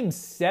 That Game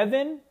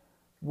 7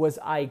 was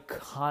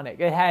iconic.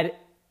 It had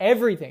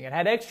everything. It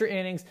had extra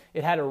innings.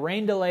 It had a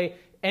rain delay.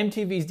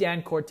 MTV's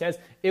Dan Cortez.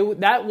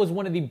 That was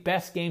one of the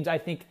best games I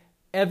think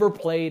ever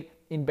played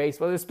in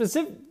baseball.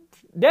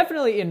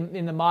 Definitely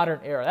in the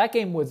modern era. That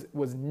game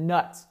was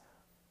nuts.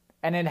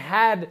 And it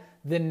had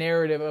the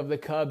narrative of the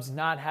Cubs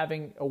not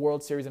having a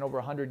World Series in over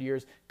 100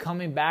 years,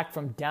 coming back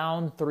from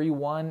down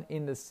 3-1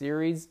 in the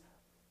series,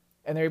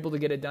 and they're able to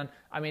get it done.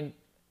 I mean,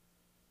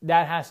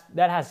 that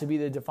has to be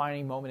the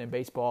defining moment in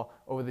baseball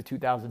over the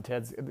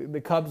 2010s.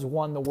 The Cubs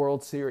won the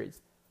World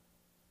Series.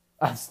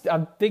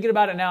 I'm thinking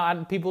about it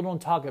now. People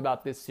don't talk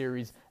about this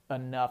series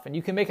enough. And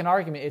you can make an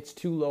argument it's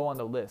too low on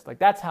the list. Like,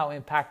 that's how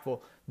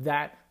impactful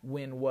that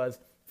win was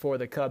for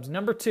the Cubs.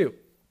 Number 2,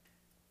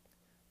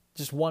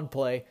 just one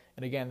play.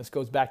 And again, this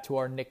goes back to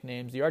our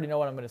nicknames. You already know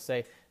what I'm going to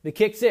say. The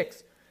kick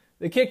six.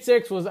 The kick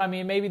six was,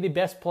 maybe the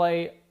best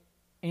play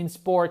in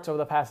sports over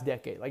the past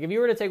decade. Like, if you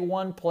were to take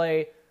one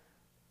play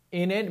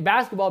in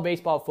basketball,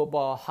 baseball,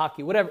 football,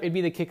 hockey, whatever, it'd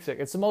be the kick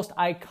six. It's the most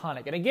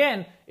iconic. And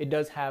again, it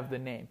does have the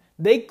name.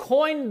 They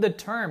coined the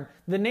term.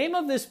 The name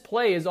of this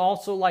play is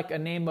also like a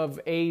name of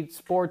a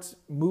sports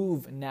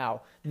move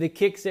now. The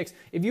kick six.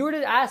 If you were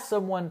to ask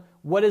someone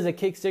what is a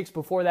kick six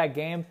before that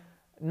game,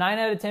 9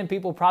 out of 10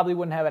 people probably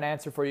wouldn't have an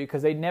answer for you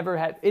because they never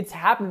had. It's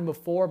happened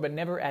before, but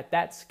never at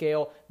that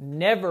scale,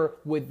 never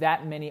with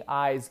that many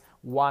eyes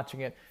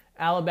watching it.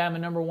 Alabama,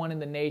 number 1 in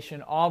the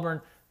nation.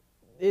 Auburn,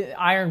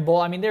 Iron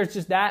Bowl. There's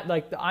just that.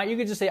 Like, you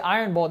could just say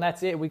Iron Bowl and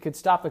that's it. We could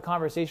stop the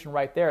conversation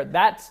right there.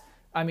 That's,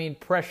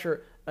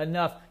 pressure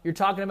enough. You're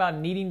talking about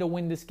needing to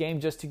win this game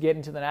just to get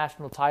into the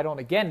national title. And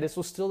again, this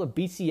was still the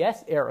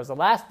BCS era. It was the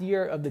last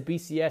year of the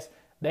BCS.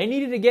 They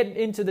needed to get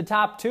into the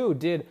top 2,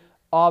 did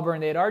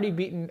Auburn. They had already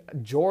beaten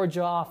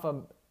Georgia off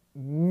a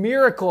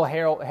miracle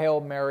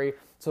Hail Mary.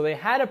 So they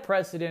had a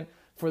precedent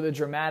for the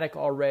dramatic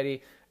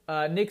already.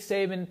 Nick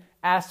Saban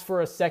asked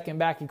for a second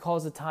back. He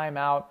calls a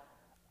timeout.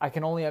 I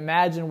can only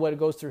imagine what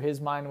goes through his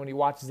mind when he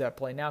watches that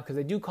play now, because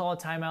they do call a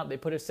timeout. They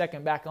put a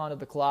second back onto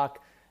the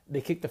clock.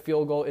 They kick the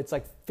field goal. It's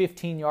like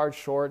 15 yards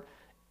short,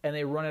 and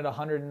they run it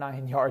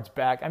 109 yards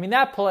back.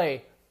 That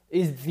play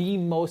is the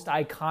most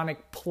iconic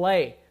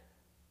play.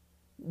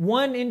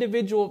 One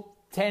individual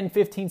 10,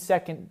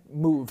 15-second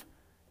move,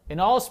 In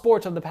all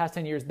sports of the past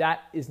 10 years,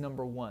 that is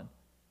number one.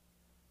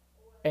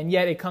 And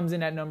yet it comes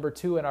in at number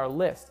 2 in our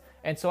list.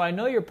 And so I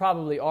know you're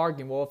probably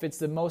arguing, well, if it's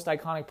the most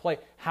iconic play,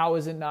 how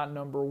is it not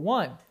number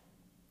 1?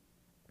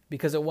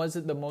 Because it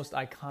wasn't the most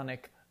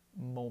iconic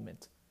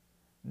moment.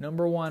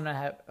 Number 1, I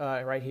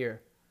have right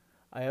here.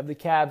 I have the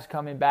Cavs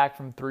coming back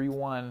from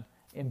 3-1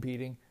 and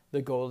beating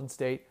the Golden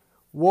State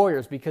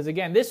Warriors. Because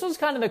again, this was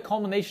kind of the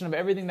culmination of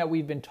everything that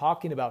we've been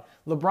talking about.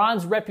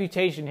 LeBron's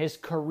reputation, his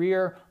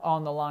career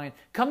on the line.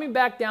 Coming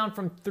back down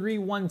from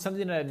 3-1,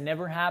 something that had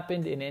never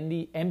happened in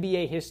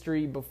NBA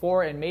history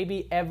before and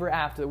maybe ever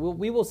after.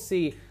 We will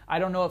see. I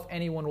don't know if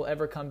anyone will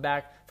ever come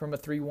back from a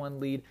 3-1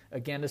 lead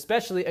again,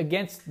 especially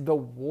against the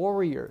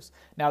Warriors.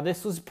 Now,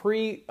 this was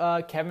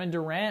pre-Kevin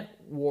Durant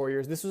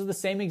Warriors. This was the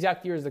same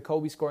exact year as the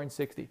Kobe scoring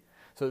 60.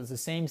 So it's the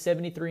same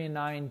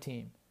 73-9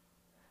 team.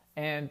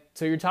 And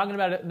so you're talking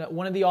about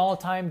one of the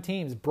all-time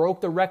teams,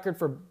 broke the record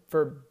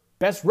for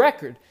best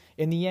record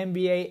in the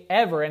NBA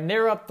ever, and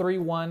they're up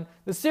 3-1.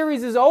 The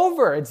series is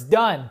over. It's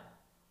done.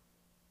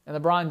 And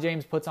LeBron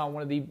James puts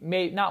on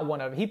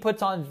he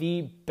puts on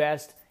the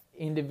best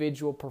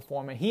individual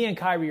performance. He and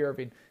Kyrie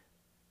Irving,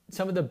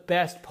 some of the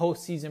best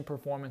postseason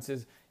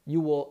performances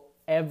you will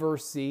ever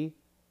see.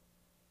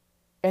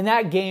 And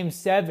that Game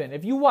 7,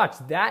 if you watch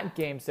that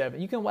Game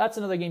 7, that's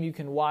another game you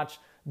can watch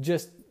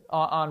just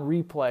on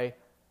replay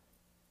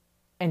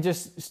and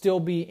just still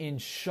be in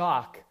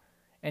shock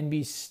and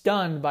be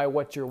stunned by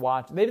what you're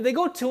watching. They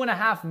go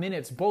 2.5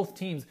 minutes, both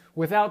teams,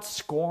 without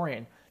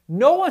scoring.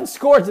 No one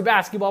scores a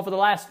basketball for the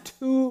last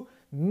 2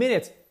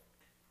 minutes.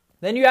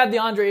 Then you have the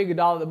Andre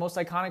Iguodala, the most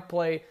iconic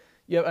play.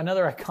 You have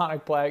another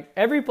iconic play.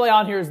 Every play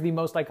on here is the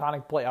most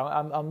iconic play.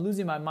 I'm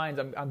losing my mind.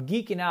 I'm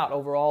geeking out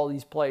over all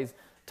these plays,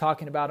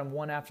 talking about them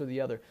one after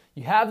the other.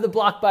 You have the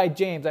block by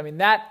James. I mean,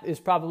 that is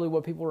probably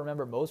what people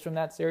remember most from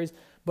that series.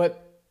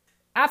 But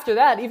after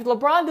that, if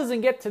LeBron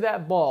doesn't get to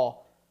that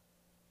ball,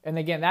 and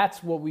again,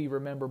 that's what we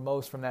remember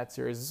most from that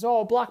series. It's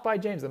all blocked by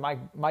James and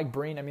Mike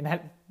Breen. I mean,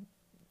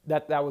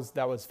 that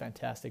was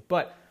fantastic.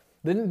 But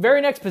the very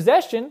next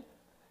possession,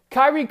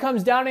 Kyrie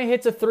comes down and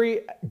hits a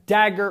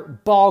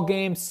 3-dagger ball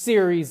game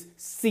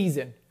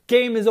season.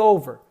 Game is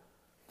over.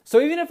 So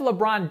even if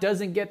LeBron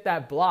doesn't get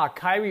that block,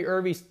 Kyrie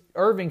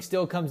Irving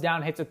still comes down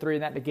and hits a 3,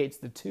 and that negates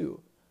the 2.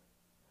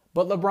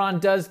 But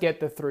LeBron does get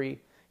the 3.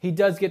 He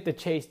does get the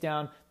chase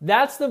down.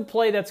 That's the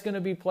play that's going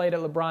to be played at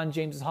LeBron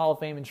James' Hall of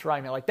Fame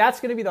enshrinement. Like, that's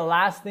going to be the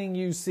last thing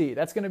you see.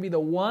 That's going to be the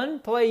one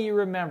play you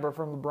remember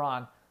from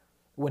LeBron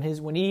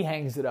when he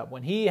hangs it up,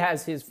 when he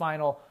has his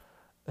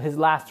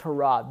last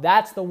hurrah.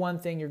 That's the one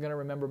thing you're going to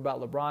remember about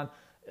LeBron.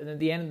 And at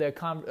the end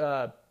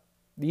of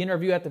the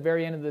interview at the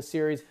very end of the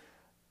series,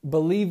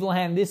 believe,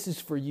 Land, this is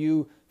for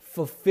you,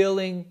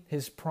 fulfilling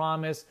his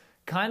promise,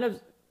 kind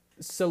of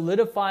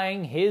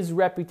solidifying his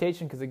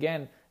reputation, because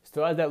again,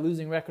 still has that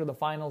losing record of the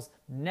finals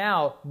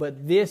now,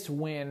 but this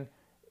win,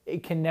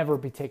 it can never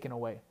be taken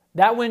away.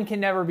 That win can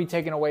never be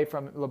taken away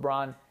from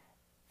LeBron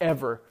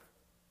ever.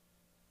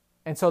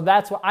 And so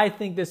that's why I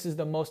think this is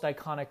the most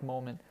iconic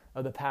moment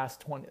of the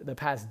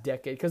past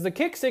decade, because the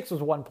kick 6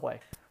 was one play.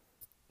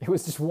 It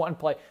was just one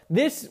play.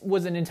 This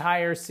was an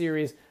entire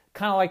series,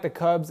 kind of like the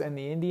Cubs and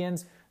the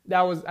Indians.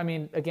 That was,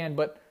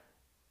 but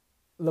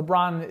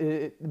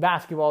LeBron,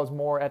 basketball is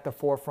more at the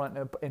forefront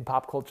in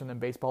pop culture than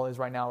baseball is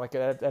right now. Like,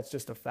 that's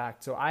just a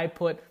fact. So I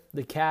put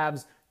the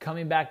Cavs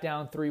coming back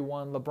down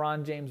 3-1,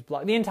 LeBron James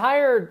block.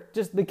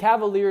 The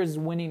Cavaliers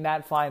winning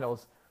that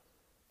finals.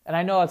 And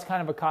I know it's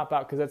kind of a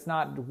cop-out because it's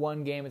not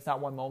one game, it's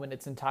not one moment,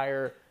 it's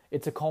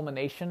a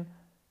culmination.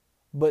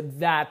 But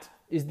that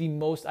is the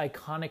most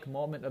iconic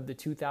moment of the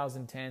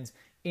 2010s,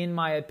 in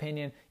my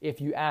opinion.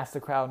 If you ask the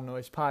Crowd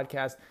Noise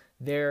podcast,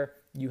 there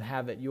you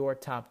have it, your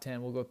top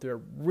 10. We'll go through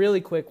it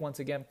really quick once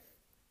again.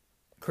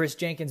 Chris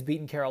Jenkins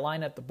beating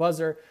Carolina at the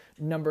buzzer.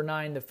 Number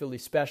 9, the Philly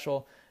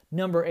Special.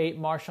 Number 8,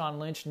 Marshawn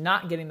Lynch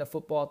not getting the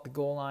football at the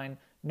goal line.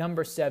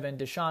 Number 7,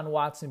 Deshaun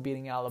Watson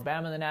beating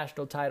Alabama in the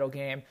national title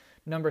game.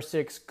 Number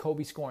 6,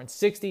 Kobe scoring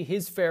 60,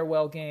 his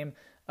farewell game.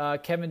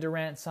 Kevin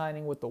Durant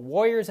signing with the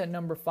Warriors at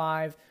number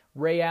 5.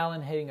 Ray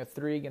Allen hitting a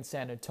 3 against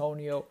San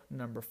Antonio,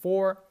 number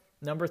 4.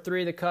 Number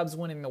 3, the Cubs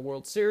winning the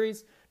World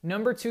Series.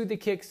 Number 2, the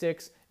kick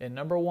 6. And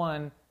number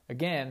 1,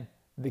 again,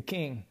 the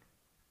King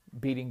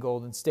beating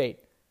Golden State.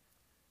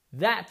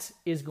 That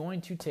is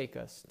going to take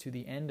us to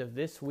the end of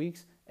this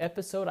week's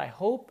episode. I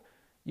hope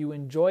you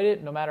enjoyed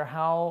it, no matter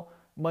how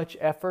much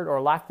effort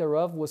or lack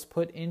thereof was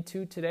put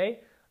into today.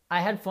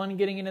 I had fun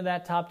getting into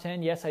that top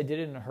 10. Yes, I did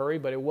it in a hurry,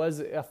 but it was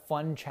a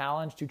fun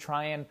challenge to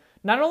try and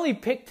not only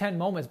pick 10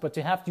 moments, but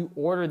to have to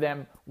order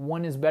them.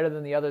 One is better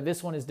than the other.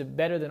 This one is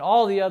better than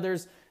all the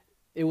others.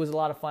 It was a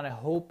lot of fun. I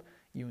hope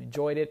you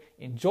enjoyed it.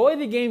 Enjoy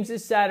the games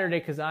this Saturday,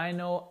 because I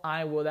know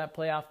I will. That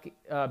playoff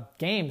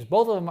games,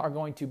 both of them are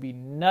going to be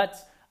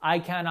nuts. I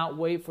cannot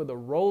wait for the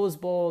Rose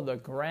Bowl, the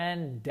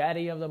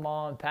granddaddy of them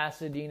all in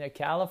Pasadena,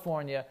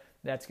 California.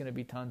 That's going to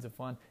be tons of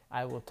fun.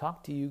 I will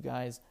talk to you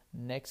guys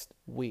next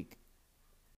week.